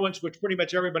Bruins, which pretty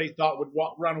much everybody thought would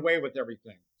run away with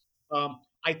everything.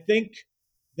 I think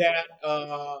that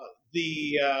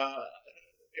the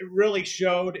it really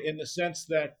showed in the sense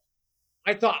that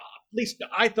I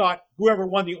thought whoever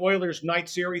won the Oilers night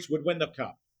series would win the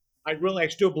cup. I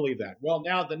still believe that. Well,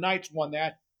 now the Knights won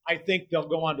that. I think they'll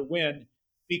go on to win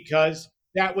because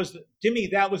to me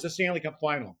that was the Stanley Cup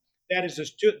final. That is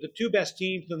the two best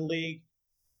teams in the league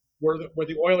were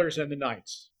the Oilers and the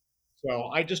Knights. So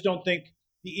I just don't think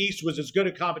the East was as good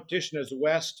a competition as the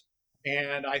West.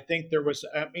 And I think there was.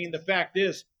 I mean, the fact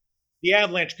is, the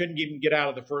Avalanche couldn't even get out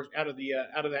of the first out of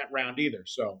that round either.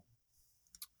 So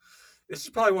This is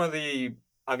probably one of the.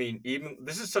 I mean, even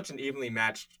this is such an evenly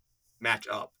match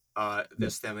up.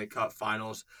 This Stanley Cup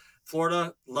Finals.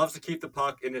 Florida loves to keep the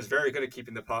puck and is very good at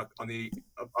keeping the puck on the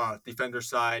defender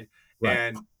side. right.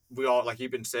 And we all, like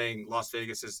you've been saying, Las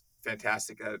Vegas is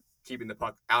fantastic at keeping the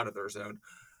puck out of their zone.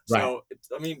 Right. So,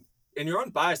 I mean, in your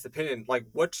unbiased opinion, like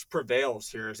which prevails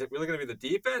here? Is it really going to be the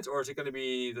defense, or is it going to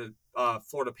be the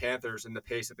Florida Panthers and the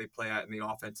pace that they play at and the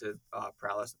offensive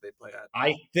prowess that they play at?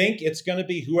 I think it's going to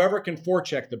be whoever can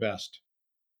forecheck the best.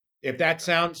 If that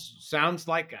Okay. sounds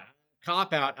like a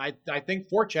cop out, I think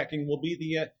forechecking will be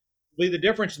the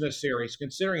difference in this series,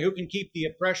 considering who can keep the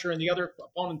pressure in the other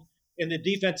opponent in the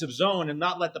defensive zone and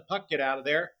not let the puck get out of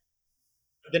there.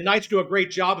 The Knights do a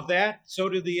great job of that. So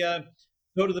do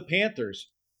the Panthers.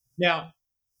 Now,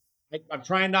 I'm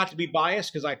trying not to be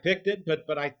biased because I picked it,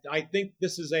 but I think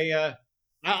this is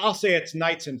I'll say it's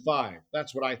Knights in five.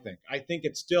 That's what I think. I think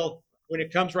it's still when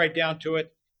it comes right down to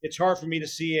it, it's hard for me to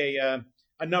see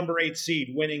a number 8 seed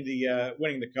winning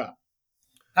the cup.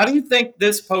 How do you think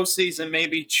this postseason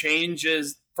maybe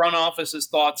changes front office's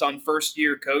thoughts on first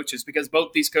year coaches? Because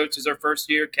both these coaches are first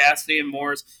year, Cassidy and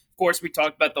Morris. Of course, we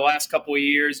talked about the last couple of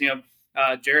years,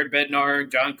 Jared Bednar,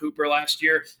 John Cooper last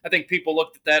year. I think people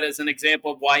looked at that as an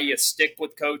example of why you stick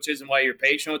with coaches and why you're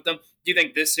patient with them. Do you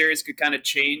think this series could kind of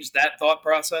change that thought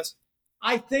process?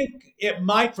 I think it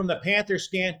might from the Panthers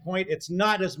standpoint. It's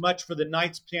not as much for the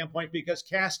Knights standpoint because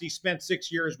Cassidy spent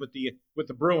 6 years with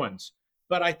the Bruins.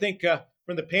 But I think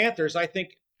from the Panthers, I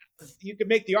think you could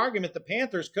make the argument the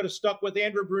Panthers could have stuck with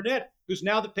Andrew Brunette, who's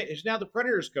now the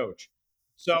Predators coach.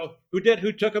 So who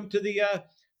took him to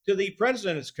the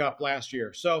President's Cup last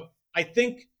year. So I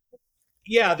think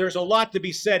there's a lot to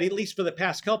be said, at least for the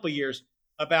past couple of years,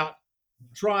 about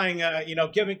trying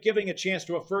giving a chance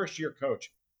to a first year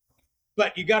coach.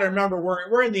 But you got to remember,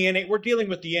 we're dealing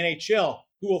with the NHL,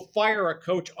 who will fire a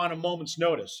coach on a moment's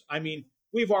notice. I mean,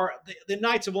 the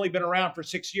Knights have only been around for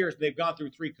 6 years. And they've gone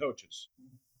through 3 coaches.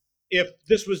 If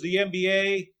this was the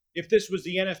NBA, if this was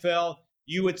the NFL,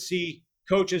 you would see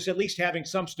coaches at least having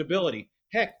some stability.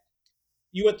 Heck,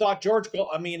 you would thought Gerard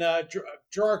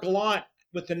Gallant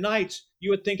with the Knights.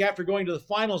 You would think after going to the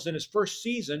finals in his first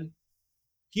season,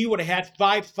 he would have had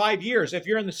five years. If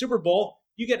you're in the Super Bowl,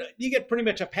 you get pretty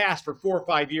much a pass for 4 or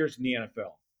 5 years in the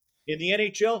NFL. In the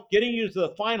NHL, getting you to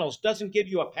the finals doesn't give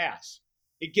you a pass.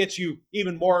 It gets you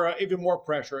even more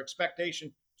pressure,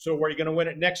 expectation. So where are you going to win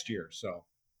it next year? So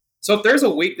So if there's a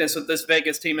weakness with this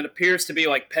Vegas team, it appears to be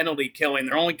like penalty killing.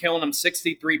 They're only killing them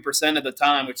 63% of the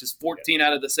time, which is 14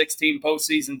 out of the 16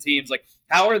 postseason teams. Like,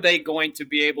 how are they going to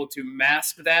be able to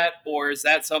mask that? Or is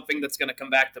that something that's going to come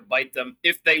back to bite them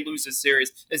if they lose a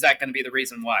series? Is that going to be the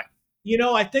reason why?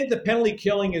 I think the penalty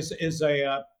killing is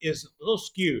a little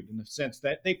skewed in the sense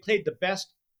that they played the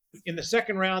best in the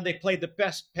second round. They played the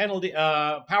best penalty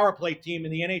power play team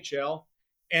in the NHL,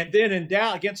 and then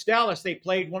against Dallas, they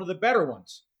played one of the better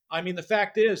ones. I mean, the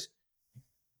fact is,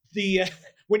 the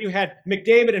when you had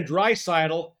McDavid and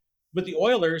Draisaitl with the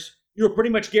Oilers, you were pretty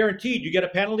much guaranteed you get a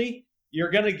penalty, they're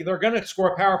gonna score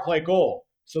a power play goal.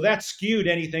 So that skewed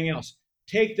anything else.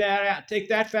 Take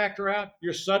that factor out,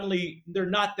 they're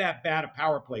not that bad a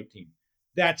power play team.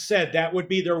 That said, that would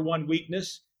be their one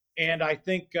weakness, and I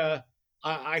think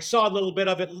I saw a little bit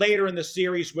of it later in the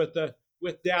series with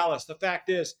Dallas. The fact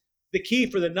is, the key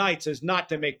for the Knights is not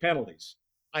to make penalties.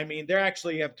 I mean, they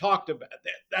actually have talked about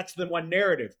that. That's the one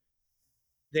narrative.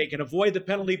 They can avoid the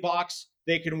penalty box,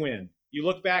 they can win. You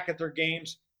look back at their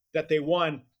games that they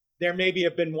won, there maybe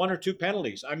have been one or two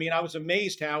penalties. I mean, I was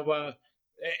amazed how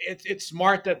it's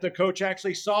smart that the coach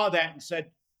actually saw that and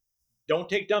said, don't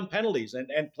take dumb penalties,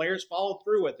 and players follow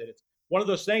through with it. It's one of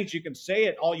those things you can say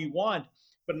it all you want,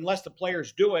 but unless the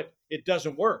players do it, it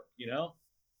doesn't work.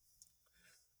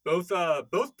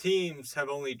 Both teams have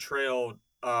only trailed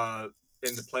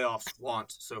in the playoffs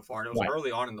once so far. And it was Right. early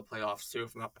on in the playoffs too,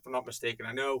 if I'm not mistaken.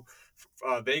 I know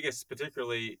Vegas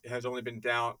particularly has only been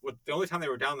down. The only time they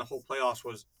were down the whole playoffs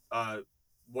was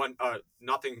one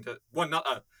nothing to one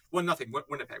not 1-0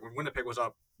 Winnipeg, when Winnipeg was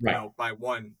up Right. by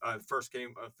one first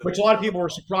game of Which a lot of the people were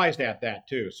playoffs. surprised at that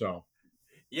too. So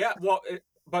Yeah, well,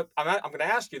 but I'm going to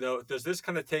ask you though, does this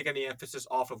kind of take any emphasis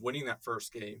off of winning that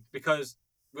first game? Because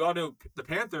we all know the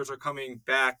Panthers are coming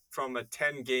back from a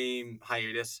 10-game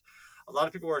hiatus. A lot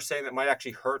of people are saying that might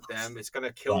actually hurt them. It's going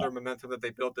to kill right. their momentum that they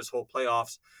built this whole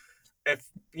playoffs. If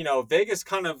Vegas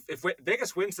if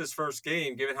Vegas wins this first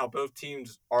game, given how both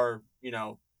teams are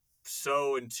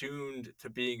so in tuned to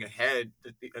being ahead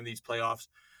in these playoffs,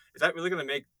 is that really going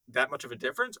to make that much of a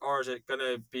difference, or is it going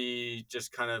to be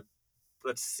just kind of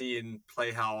let's see and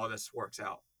play how all this works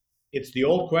out? It's the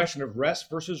old question of rest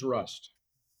versus rust.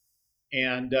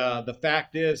 And the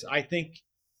fact is, I think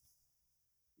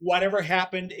whatever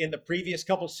happened in the previous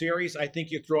couple series, I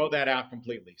think you throw that out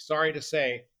completely. Sorry to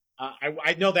say,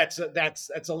 I know that's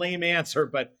a lame answer,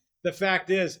 but the fact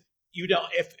is, you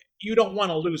don't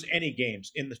want to lose any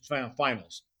games in the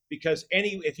finals, because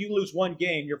if you lose one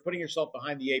game, you're putting yourself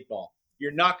behind the eight ball.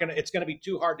 You're not gonna. It's gonna be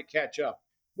too hard to catch up.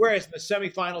 Whereas in the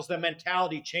semifinals, the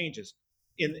mentality changes.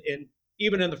 In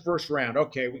even in the first round,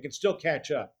 okay, we can still catch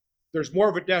up. There's more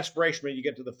of a desperation when you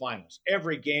get to the finals.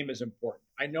 Every game is important.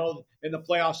 I know in the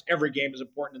playoffs, every game is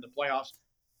important in the playoffs,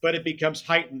 but it becomes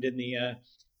heightened in the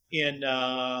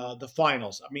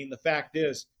finals. I mean, the fact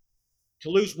is, to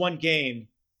lose one game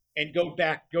and go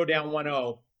down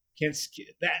 1-0, can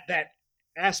that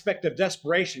aspect of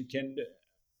desperation can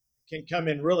come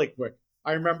in really quick.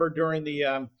 I remember during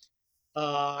the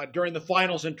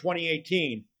finals in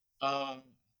 2018,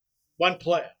 one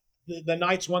play the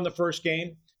Knights won the first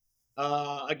game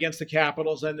against the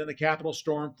Capitals, and then the Capitals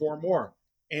stormed four more.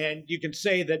 And you can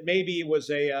say that maybe it was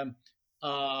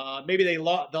maybe they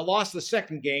lost the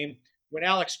second game when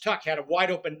Alex Tuck had a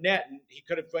wide open net, and he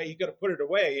could have put it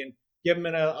away and given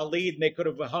them a lead, and they could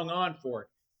have hung on for it.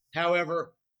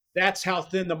 However, that's how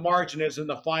thin the margin is in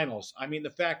the finals. I mean, the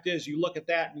fact is, you look at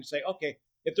that and you say, okay,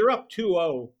 if they're up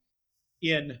 2-0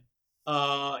 in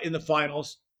in the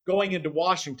finals going into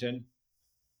Washington,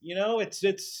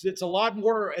 it's a lot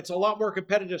more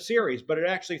competitive series, but it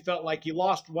actually felt like you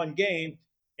lost one game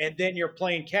and then you're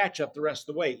playing catch up the rest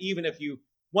of the way, even if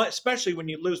especially when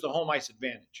you lose the home ice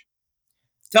advantage.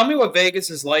 Tell me what Vegas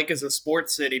is like as a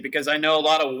sports city, because I know a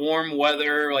lot of warm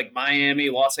weather like Miami,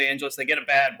 Los Angeles, they get a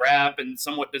bad rap, and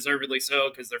somewhat deservedly so,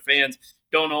 because their fans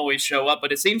don't always show up.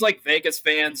 But it seems like Vegas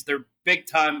fans, they're big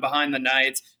time behind the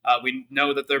Knights. We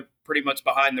know that they're pretty much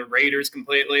behind the Raiders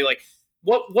completely. Like,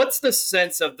 what's the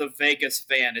sense of the Vegas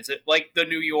fan? Is it like the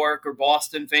New York or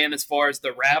Boston fan as far as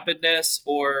the rapidness,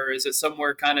 or is it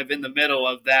somewhere kind of in the middle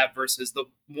of that versus the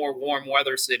more warm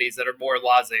weather cities that are more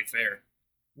laissez-faire?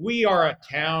 We are a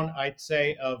town, I'd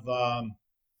say, of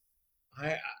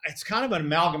it's kind of an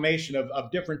amalgamation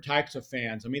of different types of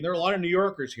fans. I mean, there are a lot of New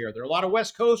Yorkers here. There are a lot of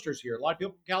West Coasters here. A lot of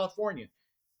people from California.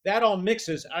 That all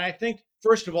mixes, and I think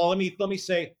first of all, let me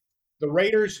say, the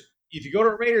Raiders. If you go to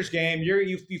a Raiders game,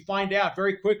 you find out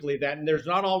very quickly that and there's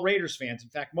not all Raiders fans. In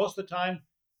fact, most of the time,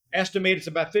 estimate it's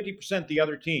about 50% the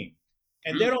other team,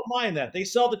 and they Mm-hmm. don't mind that. They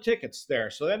sell the tickets there,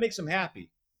 so that makes them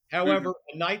happy. Mm-hmm. However,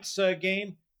 a Knights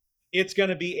game, it's going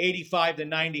to be 85 to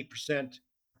 90%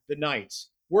 the Knights.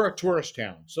 We're a tourist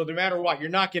town. So no matter what, you're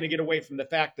not going to get away from the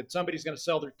fact that somebody's going to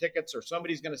sell their tickets or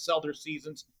somebody's going to sell their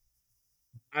seasons.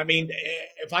 I mean,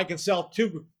 if I can sell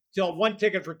one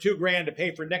ticket for $2,000 to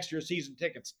pay for next year's season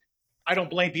tickets, I don't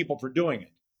blame people for doing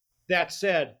it. That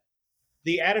said,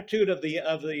 the attitude of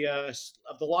the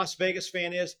Las Vegas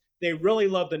fan is they really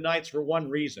love the Knights for one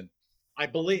reason. I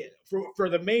believe for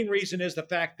the main reason is the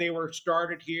fact they were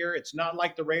started here. It's not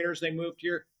like the Raiders, they moved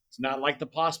here. It's not like the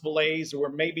possible A's who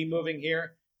are maybe moving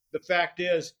here. The fact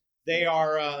is they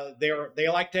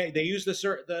like to they use the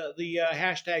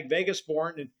hashtag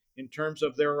VegasBorn in terms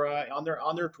of their on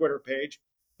their Twitter page.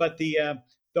 But the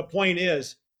point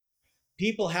is,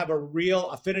 people have a real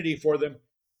affinity for them.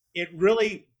 They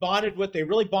really bonded with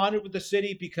the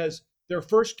city because their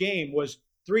first game was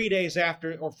 3 days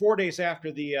after or 4 days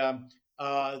after the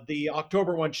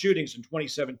October 1 shootings in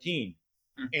 2017.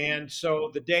 And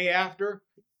so the day after,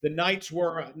 the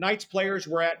Knights players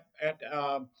were at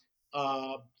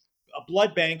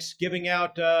blood banks giving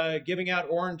out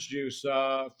orange juice,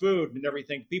 food, and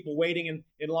everything. People waiting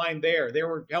in line there. They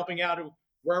were helping out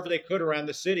wherever they could around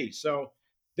the city. So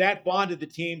that bonded the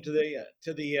team to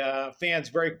the fans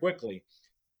very quickly.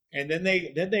 And then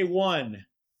they won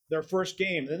their first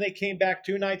game. Then they came back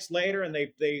 2 nights later, and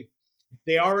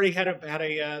they already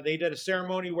they did a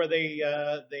ceremony where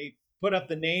they put up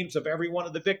the names of every one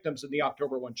of the victims in the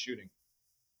October 1 shooting.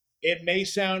 It may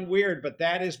sound weird, but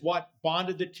that is what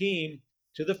bonded the team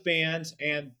to the fans.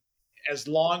 And as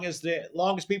long as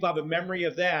people have a memory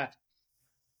of that,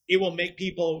 it will make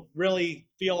people really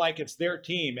feel like it's their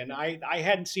team. And I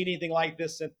hadn't seen anything like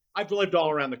this. And I've lived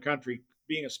all around the country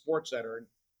being a sports editor.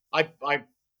 And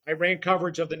I ran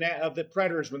coverage of the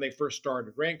Predators when they first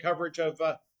started. Ran coverage of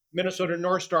Minnesota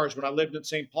North Stars when I lived in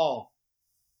St. Paul.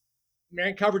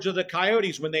 Ran coverage of the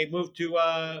Coyotes when they moved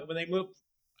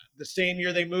the same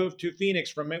year they moved to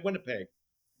Phoenix from Winnipeg.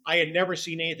 I had never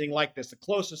seen anything like this. The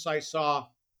closest I saw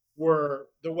were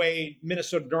the way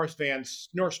Minnesota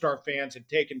North Star fans had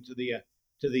taken to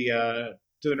the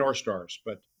North Stars.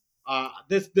 But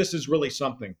this is really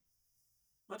something.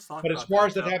 Let's talk But as about far that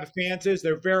as the though. type of fans is,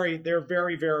 they're very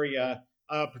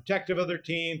protective of their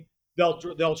team.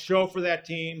 They'll show for that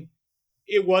team.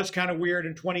 It was kind of weird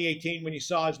in 2018 when you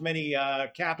saw as many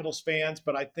Capitals fans,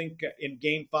 but I think in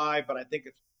Game 5, but I think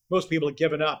most people had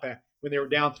given up when they were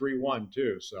down 3-1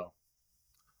 too. So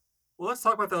Well, let's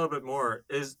talk about that a little bit more.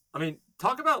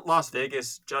 Talk about Las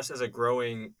Vegas just as a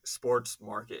growing sports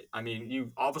market. I mean,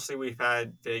 we've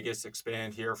had Vegas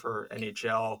expand here for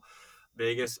NHL.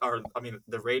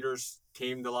 The Raiders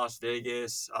came to Las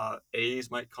Vegas. A's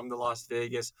might come to Las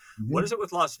Vegas. What is it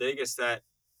with Las Vegas that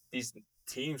these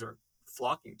teams are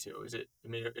flocking to? Is it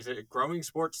a growing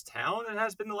sports town? It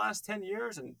has been the last 10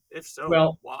 years, and if so,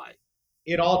 well, why?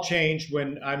 it all changed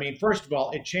first of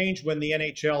all, it changed when the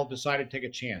NHL decided to take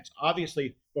a chance.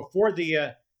 Obviously, before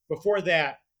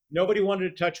that, nobody wanted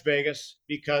to touch Vegas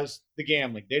because the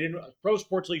gambling. They didn't. Pro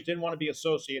sports leagues didn't want to be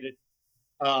associated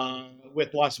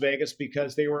with Las Vegas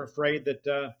because they were afraid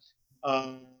that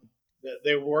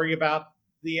they were worried about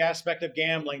the aspect of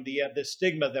gambling, the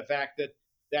stigma, the fact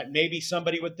that maybe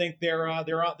somebody would think their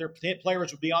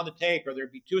players would be on the take or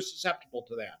they'd be too susceptible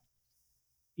to that.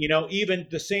 Even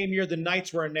the same year the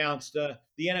Knights were announced, the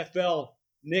NFL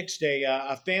nixed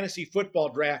a fantasy football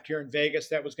draft here in Vegas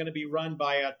that was going to be run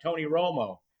by Tony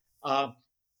Romo.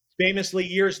 Famously,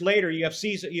 years later, you have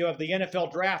the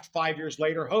NFL draft 5 years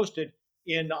later, hosted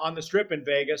on the Strip in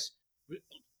Vegas.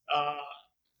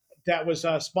 That was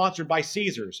sponsored by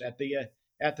Caesars at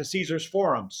the Caesars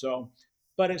Forum. So,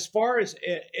 but as far as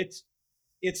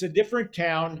it's a different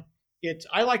town.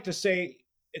 I like to say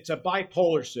it's a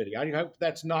bipolar city. I hope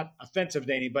that's not offensive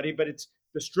to anybody, but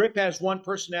the Strip has one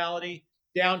personality,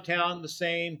 downtown the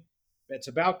same. It's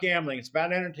about gambling. It's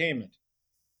about entertainment.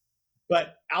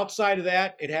 But outside of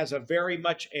that, it has a very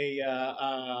much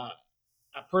a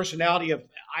personality of.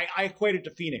 I equate it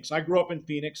to Phoenix. I grew up in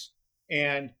Phoenix,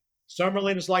 and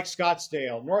Summerlin is like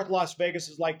Scottsdale. North Las Vegas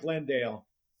is like Glendale.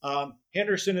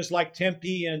 Henderson is like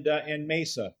Tempe and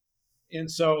Mesa.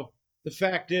 And so the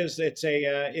fact is, it's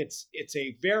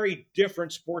a very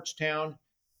different sports town,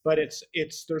 but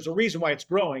there's a reason why it's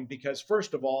growing because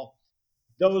first of all,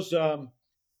 those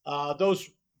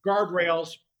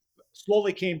guardrails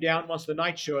slowly came down once the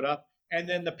Knights showed up, and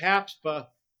then the PAPSPA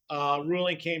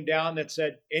ruling came down that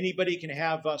said anybody can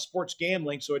have sports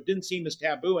gambling, so it didn't seem as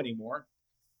taboo anymore.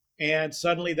 And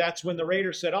suddenly, that's when the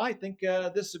Raiders said, "Oh, I think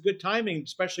this is a good timing,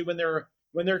 especially when their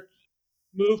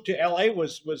move to LA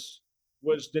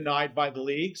was denied by the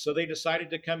league, so they decided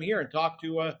to come here and talk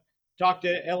to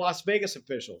Las Vegas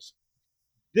officials."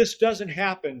 this doesn't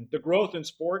happen. The growth in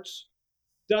sports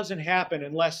doesn't happen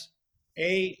unless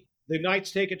the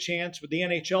Knights take a chance, but the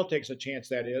NHL takes a chance,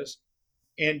 that is,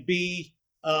 and B,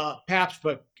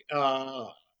 PAPSPA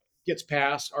gets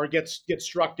passed or gets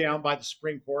struck down by the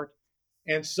Supreme Court,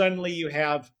 and suddenly you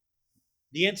have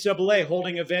the NCAA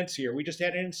holding events here. We just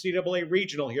had an NCAA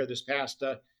regional here this past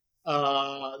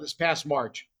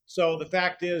March. So the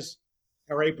fact is,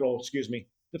 or April, excuse me.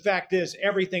 The fact is,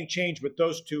 everything changed with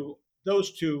those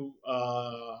two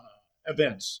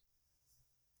events.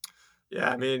 Yeah,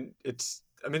 I mean,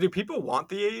 do people want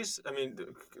the A's? I mean,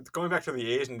 going back to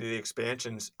the A's and the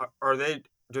expansions, are they?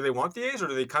 Do they want the A's, or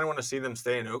do they kind of want to see them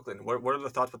stay in Oakland? What are the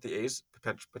thoughts with the A's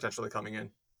potentially coming in?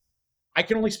 I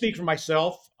can only speak for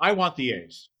myself. I want the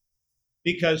A's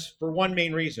because for one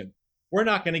main reason, we're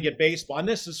not going to get baseball. And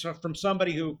this is from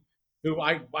somebody who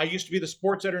I used to be the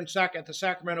sports editor at the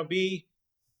Sacramento Bee.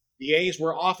 The A's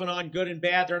were off and on good and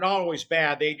bad. They're not always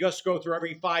bad. They just go through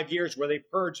every 5 years where they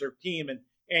purge their team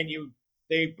and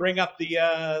they bring up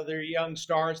their young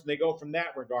stars and they go from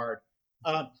that regard.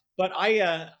 But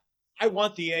I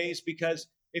want the A's because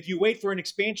if you wait for an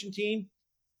expansion team,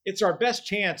 it's our best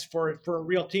chance for a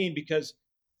real team because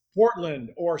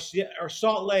Portland or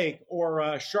Salt Lake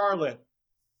or Charlotte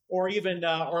or even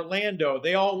Orlando,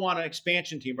 they all want an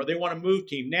expansion team or they want a move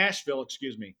team. Nashville,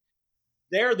 excuse me.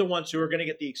 They're the ones who are going to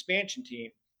get the expansion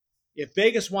team. If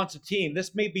Vegas wants a team,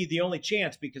 this may be the only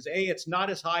chance because it's not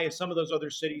as high as some of those other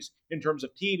cities in terms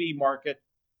of TV market,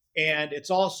 and it's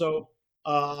also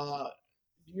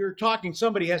you're talking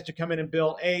somebody has to come in and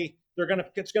build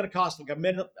it's going to cost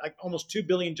like almost $2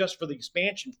 billion just for the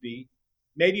expansion fee,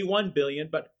 maybe $1 billion,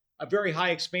 but a very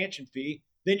high expansion fee.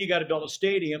 Then you got to build a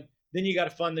stadium. Then you got to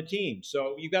fund the team.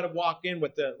 So you got to walk in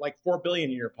with like $4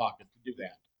 billion in your pocket to do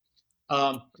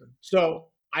that. So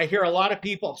I hear a lot of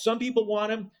people, some people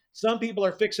want him. Some people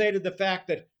are fixated on the fact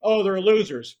that, oh, they're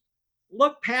losers.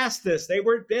 Look past this. They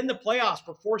were in the playoffs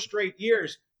for 4 straight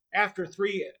years after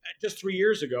just 3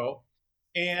 years ago.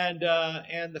 And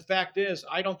the fact is,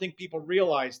 I don't think people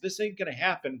realize this ain't going to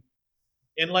happen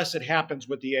unless it happens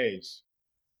with the A's.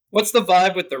 What's the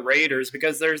vibe with the Raiders?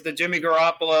 Because there's the Jimmy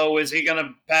Garoppolo. Is he going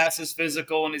to pass his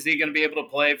physical, and is he going to be able to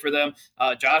play for them?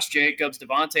 Josh Jacobs,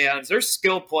 Devontae Adams. Their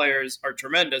skill players are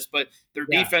tremendous, but their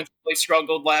defense really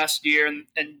struggled last year. And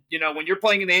when you're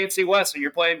playing in the AFC West and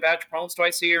you're playing Patrick Mahomes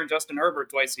twice a year and Justin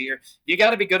Herbert twice a year, you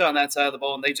got to be good on that side of the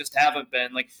ball, and they just haven't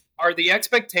been. Like, are the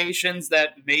expectations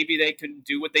that maybe they can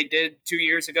do what they did 2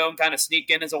 years ago and kind of sneak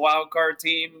in as a wild card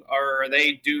team, or are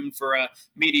they doomed for a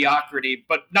mediocrity,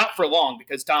 but not for long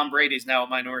because Tom Brady's now a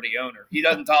minority owner. He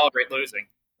doesn't tolerate losing.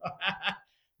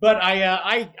 But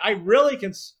I really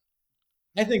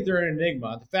I think they're an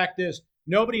enigma. The fact is,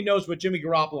 nobody knows what Jimmy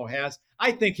Garoppolo has.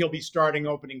 I think he'll be starting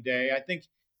opening day. I think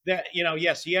that,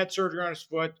 yes, he had surgery on his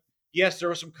foot. Yes, there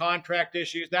were some contract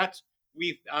issues.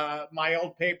 My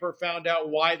old paper found out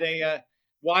why the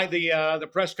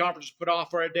press conference was put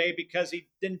off for a day because he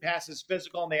didn't pass his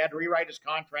physical and they had to rewrite his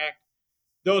contract.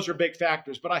 Those are big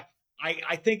factors. But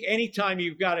I think anytime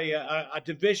you've got a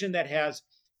division that has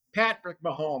Patrick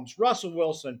Mahomes, Russell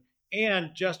Wilson,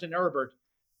 and Justin Herbert,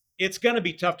 it's going to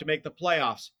be tough to make the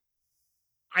playoffs.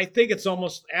 I think it's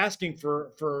almost asking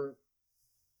for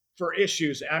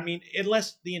issues. I mean,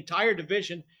 unless the entire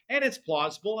division, and it's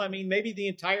plausible. I mean, maybe the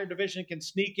entire division can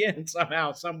sneak in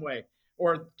somehow, some way,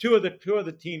 or two of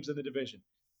the teams in the division.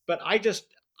 But I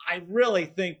really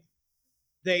think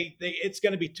it's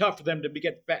going to be tough for them to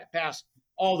get past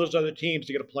all those other teams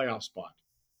to get a playoff spot.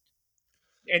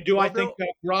 And I think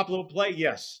Garoppolo will play?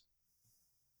 Yes.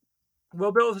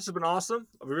 Well, Bill, this has been awesome.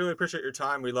 We really appreciate your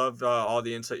time. We loved all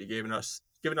the insight you giving us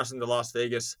in the Las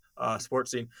Vegas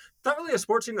sports scene. It's not really a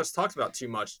sports scene that's talked about too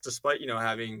much, despite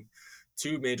having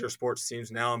 2 major sports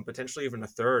teams now and potentially even a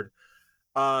third.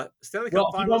 Stanley Cup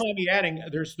Finals. If you don't mind me adding,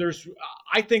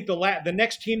 I think the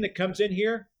next team that comes in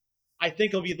here, I think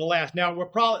it'll be the last. Now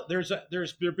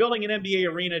they're building an NBA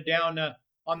arena down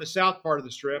on the south part of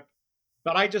the strip,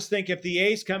 but I just think if the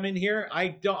A's come in here,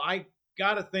 I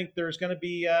gotta think there's going to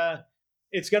be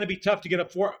it's going to be tough to get a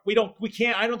 4. I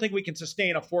don't think we can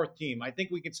sustain a 4th team. I think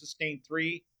we can sustain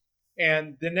 3,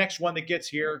 and the next one that gets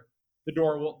here, the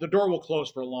door will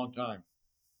close for a long time.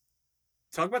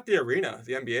 Talk about the arena,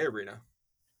 the NBA arena.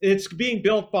 It's being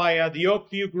built by the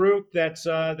Oakview Group. That's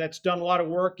done a lot of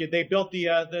work. They built the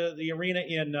arena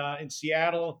in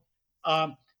Seattle.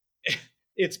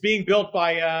 It's being built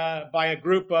by a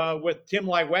group with Tim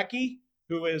Leiweke,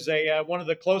 who is one of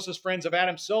the closest friends of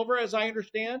Adam Silver, as I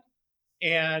understand.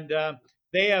 And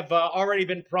they have already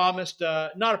been promised,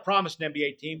 not a promised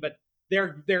NBA team, but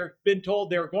they're been told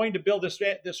they're going to build this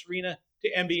arena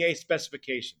to NBA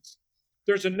specifications.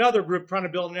 there's another group trying to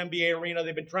build an NBA arena.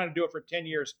 They've been trying to do it for 10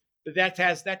 years, but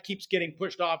that keeps getting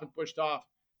pushed off and pushed off.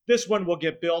 This one will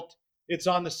get built. It's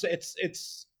on the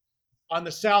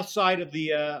south side of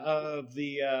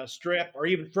the strip, or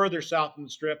even further south in the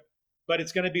strip. But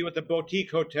it's going to be with a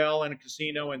boutique hotel and a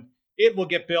casino, and it will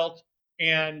get built.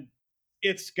 And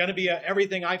it's going to be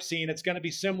everything I've seen. It's going to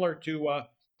be similar to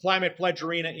Climate Pledge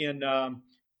Arena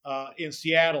in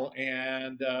Seattle,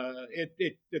 and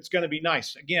it's going to be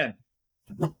nice. Again,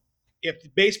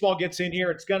 if baseball gets in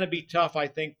here, it's going to be tough, I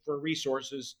think, for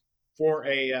resources for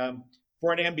an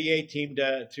NBA team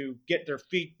to get their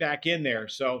feet back in there.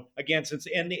 So again, since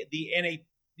the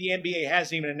NBA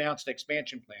hasn't even announced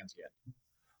expansion plans yet.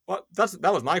 Well,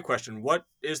 that was my question. What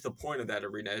is the point of that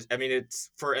arena? I mean, it's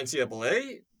for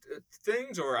NCAA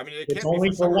things, or I mean, it It's can't be only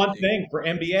for for summer one league. thing, for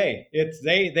NBA. It's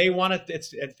they want it.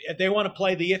 It's if they want to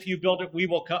play the "if you build it, we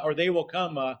will come" or "they will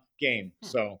come" game.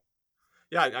 So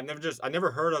Yeah, I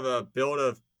never heard of a build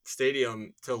a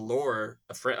stadium to lure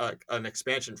an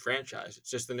expansion franchise.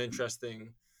 It's just an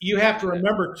interesting you have thing. to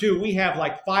remember too, we have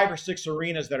like 5 or 6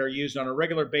 arenas that are used on a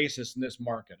regular basis in this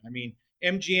market. I mean,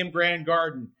 MGM Grand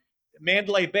Garden,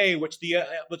 Mandalay Bay, which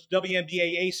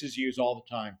WNBA Aces use all the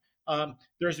time.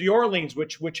 There's the Orleans,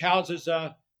 which houses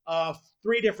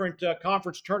 3 different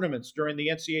conference tournaments during the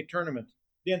NCAA tournament,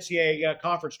 the NCAA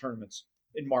conference tournaments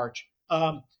in March,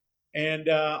 and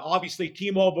obviously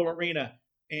T-Mobile Arena.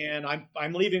 And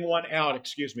I'm leaving one out,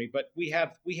 excuse me, but we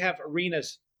have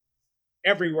arenas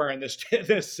everywhere in this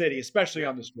city, especially Yeah.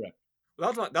 on the strip.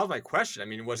 Well, that was my question. I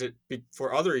mean, was it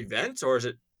for other events, or is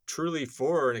it truly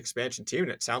for an expansion team?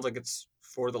 And it sounds like it's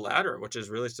for the latter, which is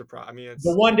really surprising. I mean, The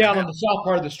it's one down on the south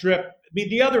part of the strip. I mean,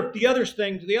 the other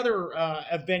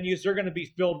venues, they're going to be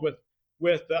filled with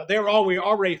they're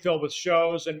already filled with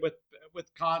shows and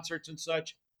with concerts and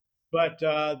such. But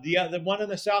the one on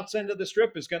the south end of the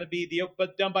strip is going to be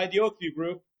but done by the Oakview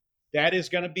Group. That is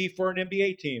going to be for an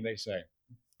NBA team. They say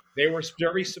they were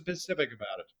very specific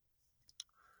about it.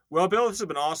 well, Bill, this has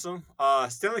been awesome.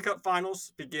 Stanley Cup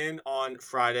Finals begin on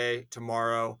Friday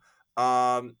tomorrow.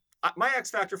 My X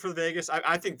factor for Vegas,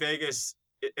 I think Vegas,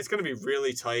 it's going to be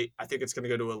really tight. I think it's going to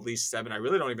go to at least 7. I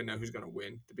really don't even know who's going to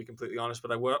win, to be completely honest.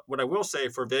 But what I will say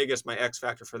for Vegas, my X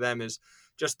factor for them is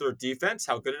just their defense,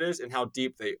 how good it is, and how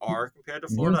deep they are compared to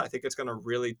Mm-hmm. Florida. I think it's going to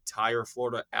really tire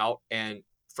Florida out and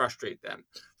frustrate them,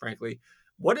 frankly.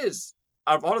 What is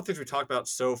Out of all the things we talked about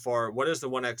so far, what is the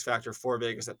one X factor for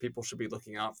Vegas that people should be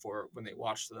looking out for when they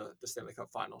watch the Stanley Cup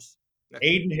Finals next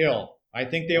week? Aiden Hill. I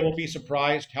think they will be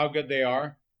surprised how good they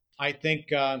are. I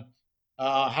think how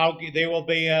they will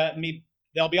be.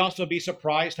 They'll be also be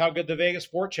surprised how good the Vegas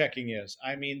forechecking is.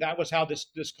 I mean, that was how this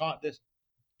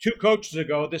 2 coaches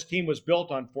ago this team was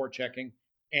built on forechecking,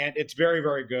 and it's very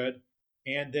very good.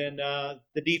 And then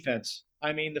the defense.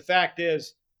 I mean, the fact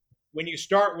is, when you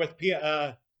start with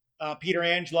Peter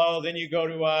Angelo, then you go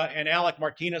to and Alec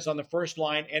Martinez on the first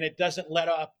line, and it doesn't let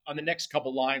up on the next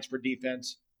couple lines for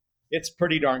defense. It's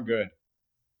pretty darn good.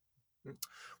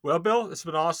 Well, Bill, it's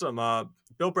been awesome.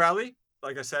 Bill Bradley,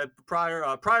 like I said,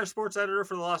 prior sports editor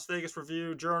for the Las Vegas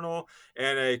Review Journal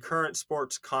and a current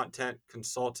sports content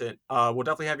consultant. We'll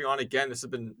definitely have you on again. This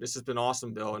has been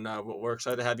awesome, Bill, and we're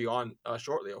excited to have you on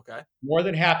shortly. Okay. More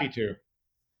than happy to.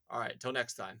 All right. Till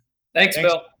next time. Thanks,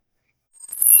 Thanks. Bill.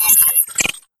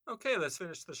 Okay, let's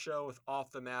finish the show with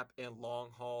off the map and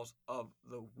long hauls of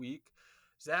the week.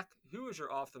 Zach, who is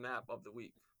your off the map of the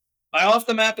week? My off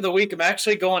the map of the week, I'm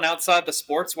actually going outside the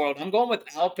sports world. I'm going with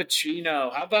Al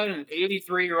Pacino. How about an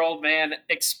 83-year-old man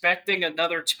expecting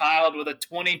another child with a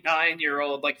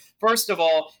 29-year-old? Like, first of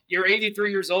all, you're 83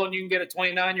 years old and you can get a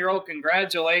 29-year-old.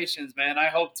 Congratulations, man. I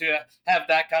hope to have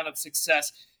that kind of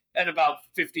success in about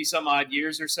 50 some odd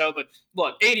years or so. But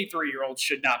look, 83-year-olds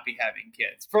should not be having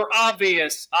kids for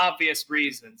obvious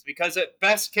reasons. Because at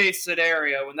best case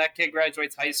scenario, when that kid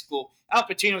graduates high school, Al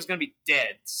Pacino is going to be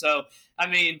dead. So, I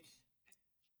mean,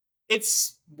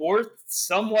 it's worth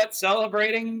somewhat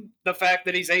celebrating the fact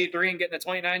that he's 83 and getting a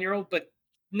 29-year-old, but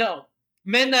no.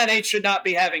 Men that age should not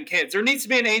be having kids. There needs to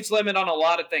be an age limit on a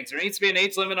lot of things. There needs to be an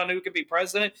age limit on who can be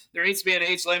president. There needs to be an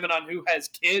age limit on who has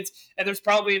kids. And there's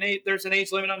probably an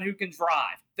age limit on who can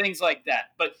drive. Things like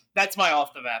that. But that's my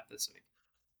off the map this week.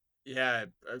 Yeah,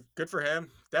 good for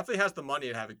him. Definitely has the money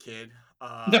to have a kid.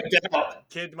 No doubt.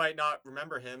 Kid might not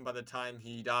remember him by the time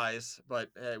he dies, but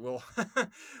hey, we'll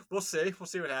we'll see. We'll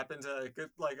see what happens. Good,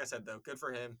 like I said though, good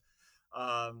for him.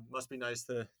 Must be nice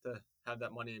to have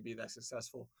that money and be that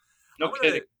successful. No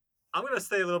kidding. I'm gonna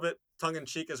stay a little bit tongue in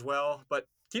cheek as well, but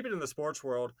keep it in the sports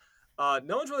world.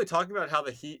 No one's really talking about how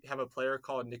the Heat have a player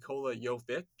called Nikola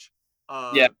Jovic.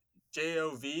 Yeah.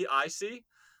 Jovic.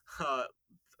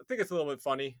 think it's a little bit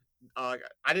funny. I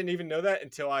didn't even know that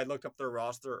until I looked up their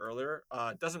roster earlier.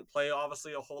 Doesn't play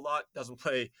obviously a whole lot. Doesn't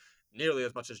play nearly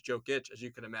as much as Jokic, as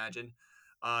you can imagine.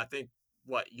 I think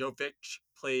what Jokic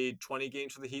played 20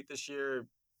 games for the Heat this year.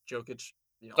 Jokic,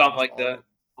 Something almost like that.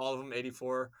 all of them,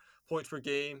 84 points per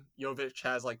game. Jokic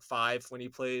has like 5 when he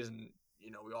plays, and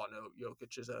we all know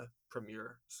Jokic is a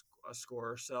premier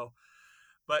scorer. So,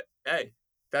 but hey,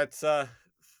 that's a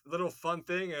little fun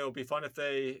thing. It'll be fun if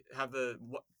they have the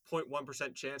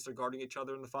 0.1% chance of guarding each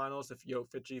other in the finals. If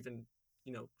Jokic even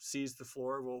sees the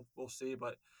floor, we'll see.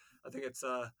 But I think it's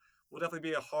will definitely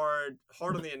be a hard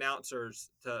on the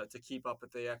announcers to keep up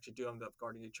if they actually do end up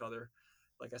guarding each other.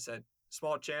 Like I said,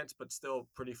 small chance, but still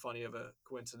pretty funny of a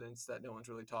coincidence that no one's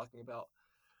really talking about.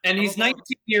 And How he's about long?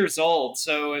 19 years old,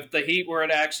 so if the Heat were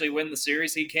to actually win the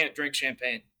series, he can't drink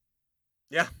champagne.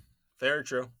 Yeah, very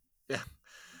true. Yeah,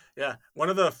 yeah. One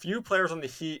of the few players on the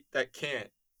Heat that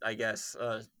can't, I guess,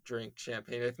 drink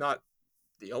champagne. If not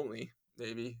the only,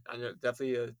 maybe. I know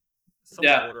definitely a somewhat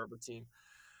Yeah. older of a team.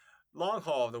 Long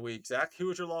haul of the week, Zach. Who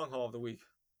was your long haul of the week?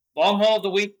 Long haul of the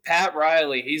week, Pat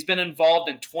Riley. He's been involved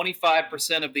in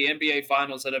 25% of the NBA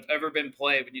finals that have ever been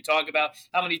played. When you talk about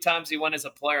how many times he won as a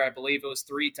player, I believe it was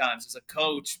 3 times. As a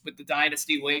coach with the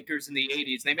Dynasty Lakers in the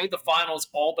 80s. They made the finals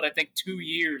all but I think 2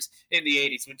 years in the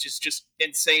 80s, which is just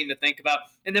insane to think about.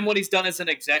 And then what he's done as an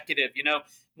executive,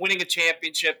 winning a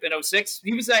championship in 06.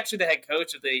 He was actually the head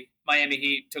coach of the Miami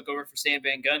Heat, took over for Stan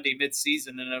Van Gundy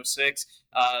mid-season in 06.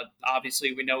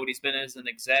 Obviously, we know what he's been as an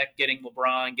exec, getting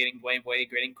LeBron, getting Dwayne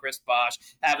Wade, getting Chris Bosh,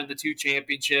 having the 2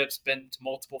 championships, been to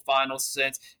multiple finals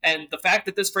since. And the fact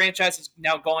that this franchise has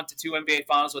now gone to 2 NBA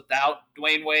finals without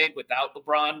Dwayne Wade, without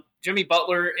LeBron. Jimmy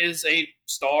Butler is a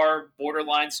star,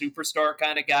 borderline superstar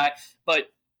kind of guy.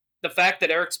 But the fact that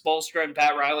Eric Spoelstra and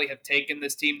Pat Riley have taken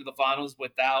this team to the finals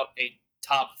without a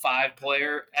top 5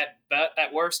 player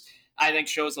at worst, I think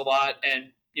shows a lot.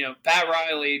 And, Pat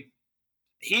Riley,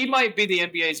 he might be the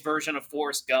NBA's version of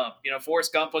Forrest Gump.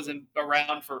 Forrest Gump wasn't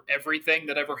around for everything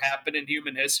that ever happened in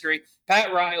human history.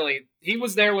 Pat Riley, he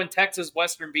was there when Texas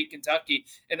Western beat Kentucky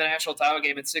in the national title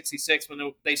game in '66 when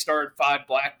they started 5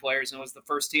 black players and was the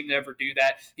first team to ever do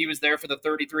that. He was there for the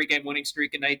 33-game winning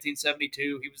streak in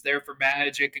 1972. He was there for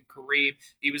Magic and Kareem.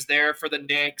 He was there for the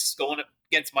Knicks going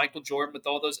against Michael Jordan with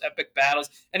all those epic battles.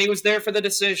 And he was there for the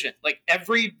decision. Like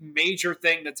every major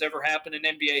thing that's ever happened in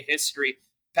NBA history,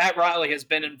 Pat Riley has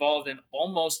been involved in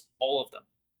almost all of them.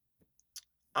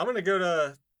 I'm gonna go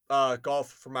to golf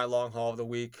for my long haul of the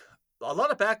week. A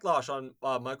lot of backlash on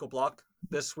Michael Block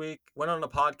this week. Went on a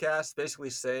podcast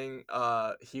basically saying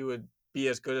he would be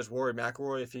as good as Rory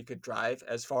McIlroy if he could drive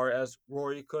as far as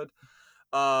Rory could.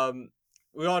 Um,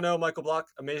 we all know Michael Block,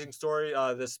 amazing story.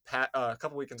 A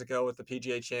couple weekends ago with the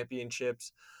PGA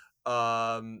Championships,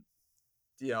 um,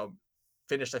 you know,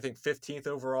 finished I think 15th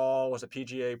overall. Was a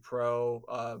PGA Pro.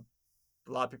 A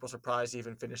lot of people surprised he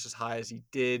even finished as high as he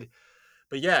did.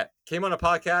 But yeah, came on a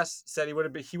podcast, said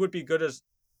he would be good as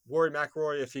Rory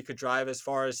McIlroy if he could drive as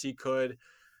far as he could.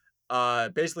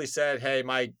 Basically said, hey,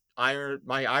 my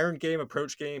iron game,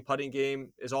 approach game, putting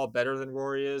game is all better than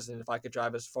Rory is, and if I could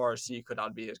drive as far as he could,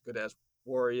 I'd be as good as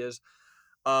Rory is.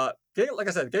 Like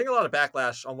I said, getting a lot of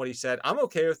backlash on what he said. I'm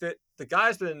okay with it. The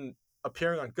guy's been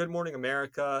appearing on Good Morning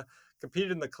America,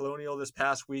 competed in the Colonial this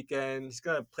past weekend. He's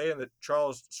going to play in the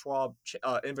Charles Schwab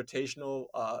Invitational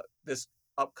this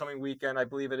upcoming weekend, I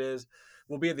believe it is.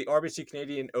 Will be at the RBC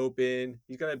Canadian Open.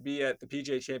 He's going to be at the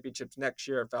PGA Championships next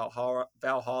year at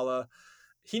Valhalla.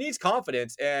 He needs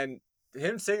confidence, and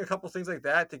him saying a couple things like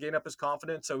that to gain up his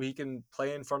confidence so he can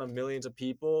play in front of millions of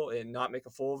people and not make a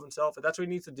fool of himself. If that's what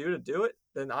he needs to do it,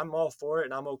 then I'm all for it,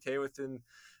 and I'm okay with him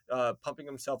pumping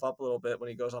himself up a little bit when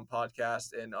he goes on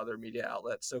podcasts and other media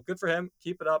outlets. So good for him.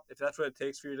 Keep it up. If that's what it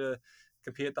takes for you to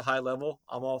compete at the high level,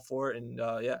 I'm all for it. And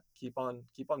keep on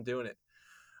doing it.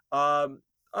 All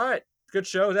right, good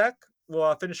show, Zach.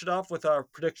 We'll finish it off with our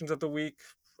predictions of the week.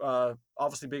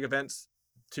 Obviously, big events,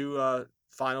 2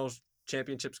 finals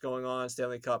championships going on,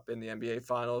 Stanley Cup and the NBA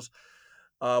Finals.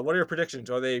 What are your predictions?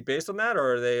 Are they based on that,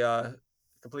 or are they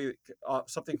completely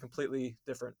something completely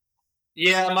different?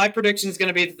 Yeah, my prediction is going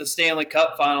to be that the Stanley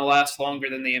Cup final lasts longer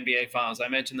than the NBA Finals. I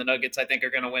mentioned the Nuggets, I think, are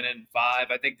going to win in 5.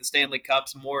 I think the Stanley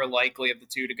Cup's more likely of the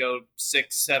 2 to go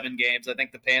 6, 7 games. I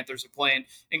think the Panthers are playing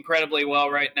incredibly well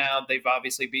right now. They've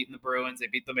obviously beaten the Bruins. They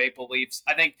beat the Maple Leafs.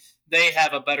 I think they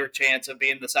have a better chance of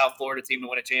being the South Florida team to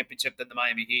win a championship than the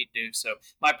Miami Heat do. So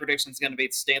my prediction is going to be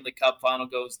the Stanley Cup final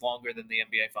goes longer than the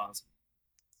NBA Finals.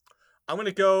 I'm going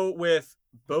to go with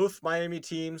both Miami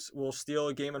teams will steal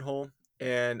a game at home.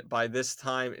 And by this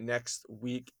time next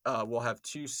week, we'll have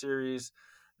 2 series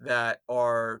that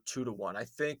are 2-1. I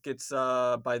think it's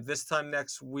by this time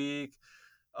next week,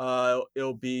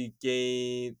 it'll be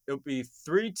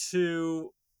 3-2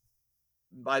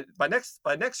 by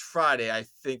next Friday. I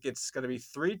think it's going to be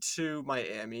 3-2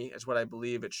 Miami is what I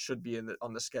believe it should be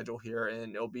on the schedule here,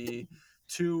 and it'll be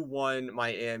 2-1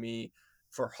 Miami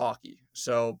for hockey.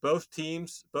 So both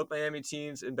Miami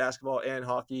teams in basketball and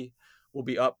hockey will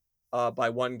be up by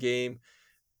one game.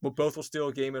 Both will steal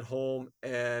a game at home,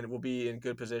 and will be in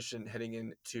good position heading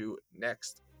into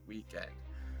next weekend.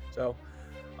 So,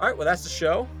 all right, well that's the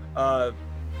show.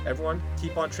 Everyone,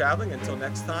 keep on traveling. Until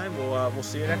next time, we'll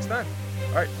see you next time.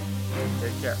 All right,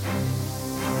 take care.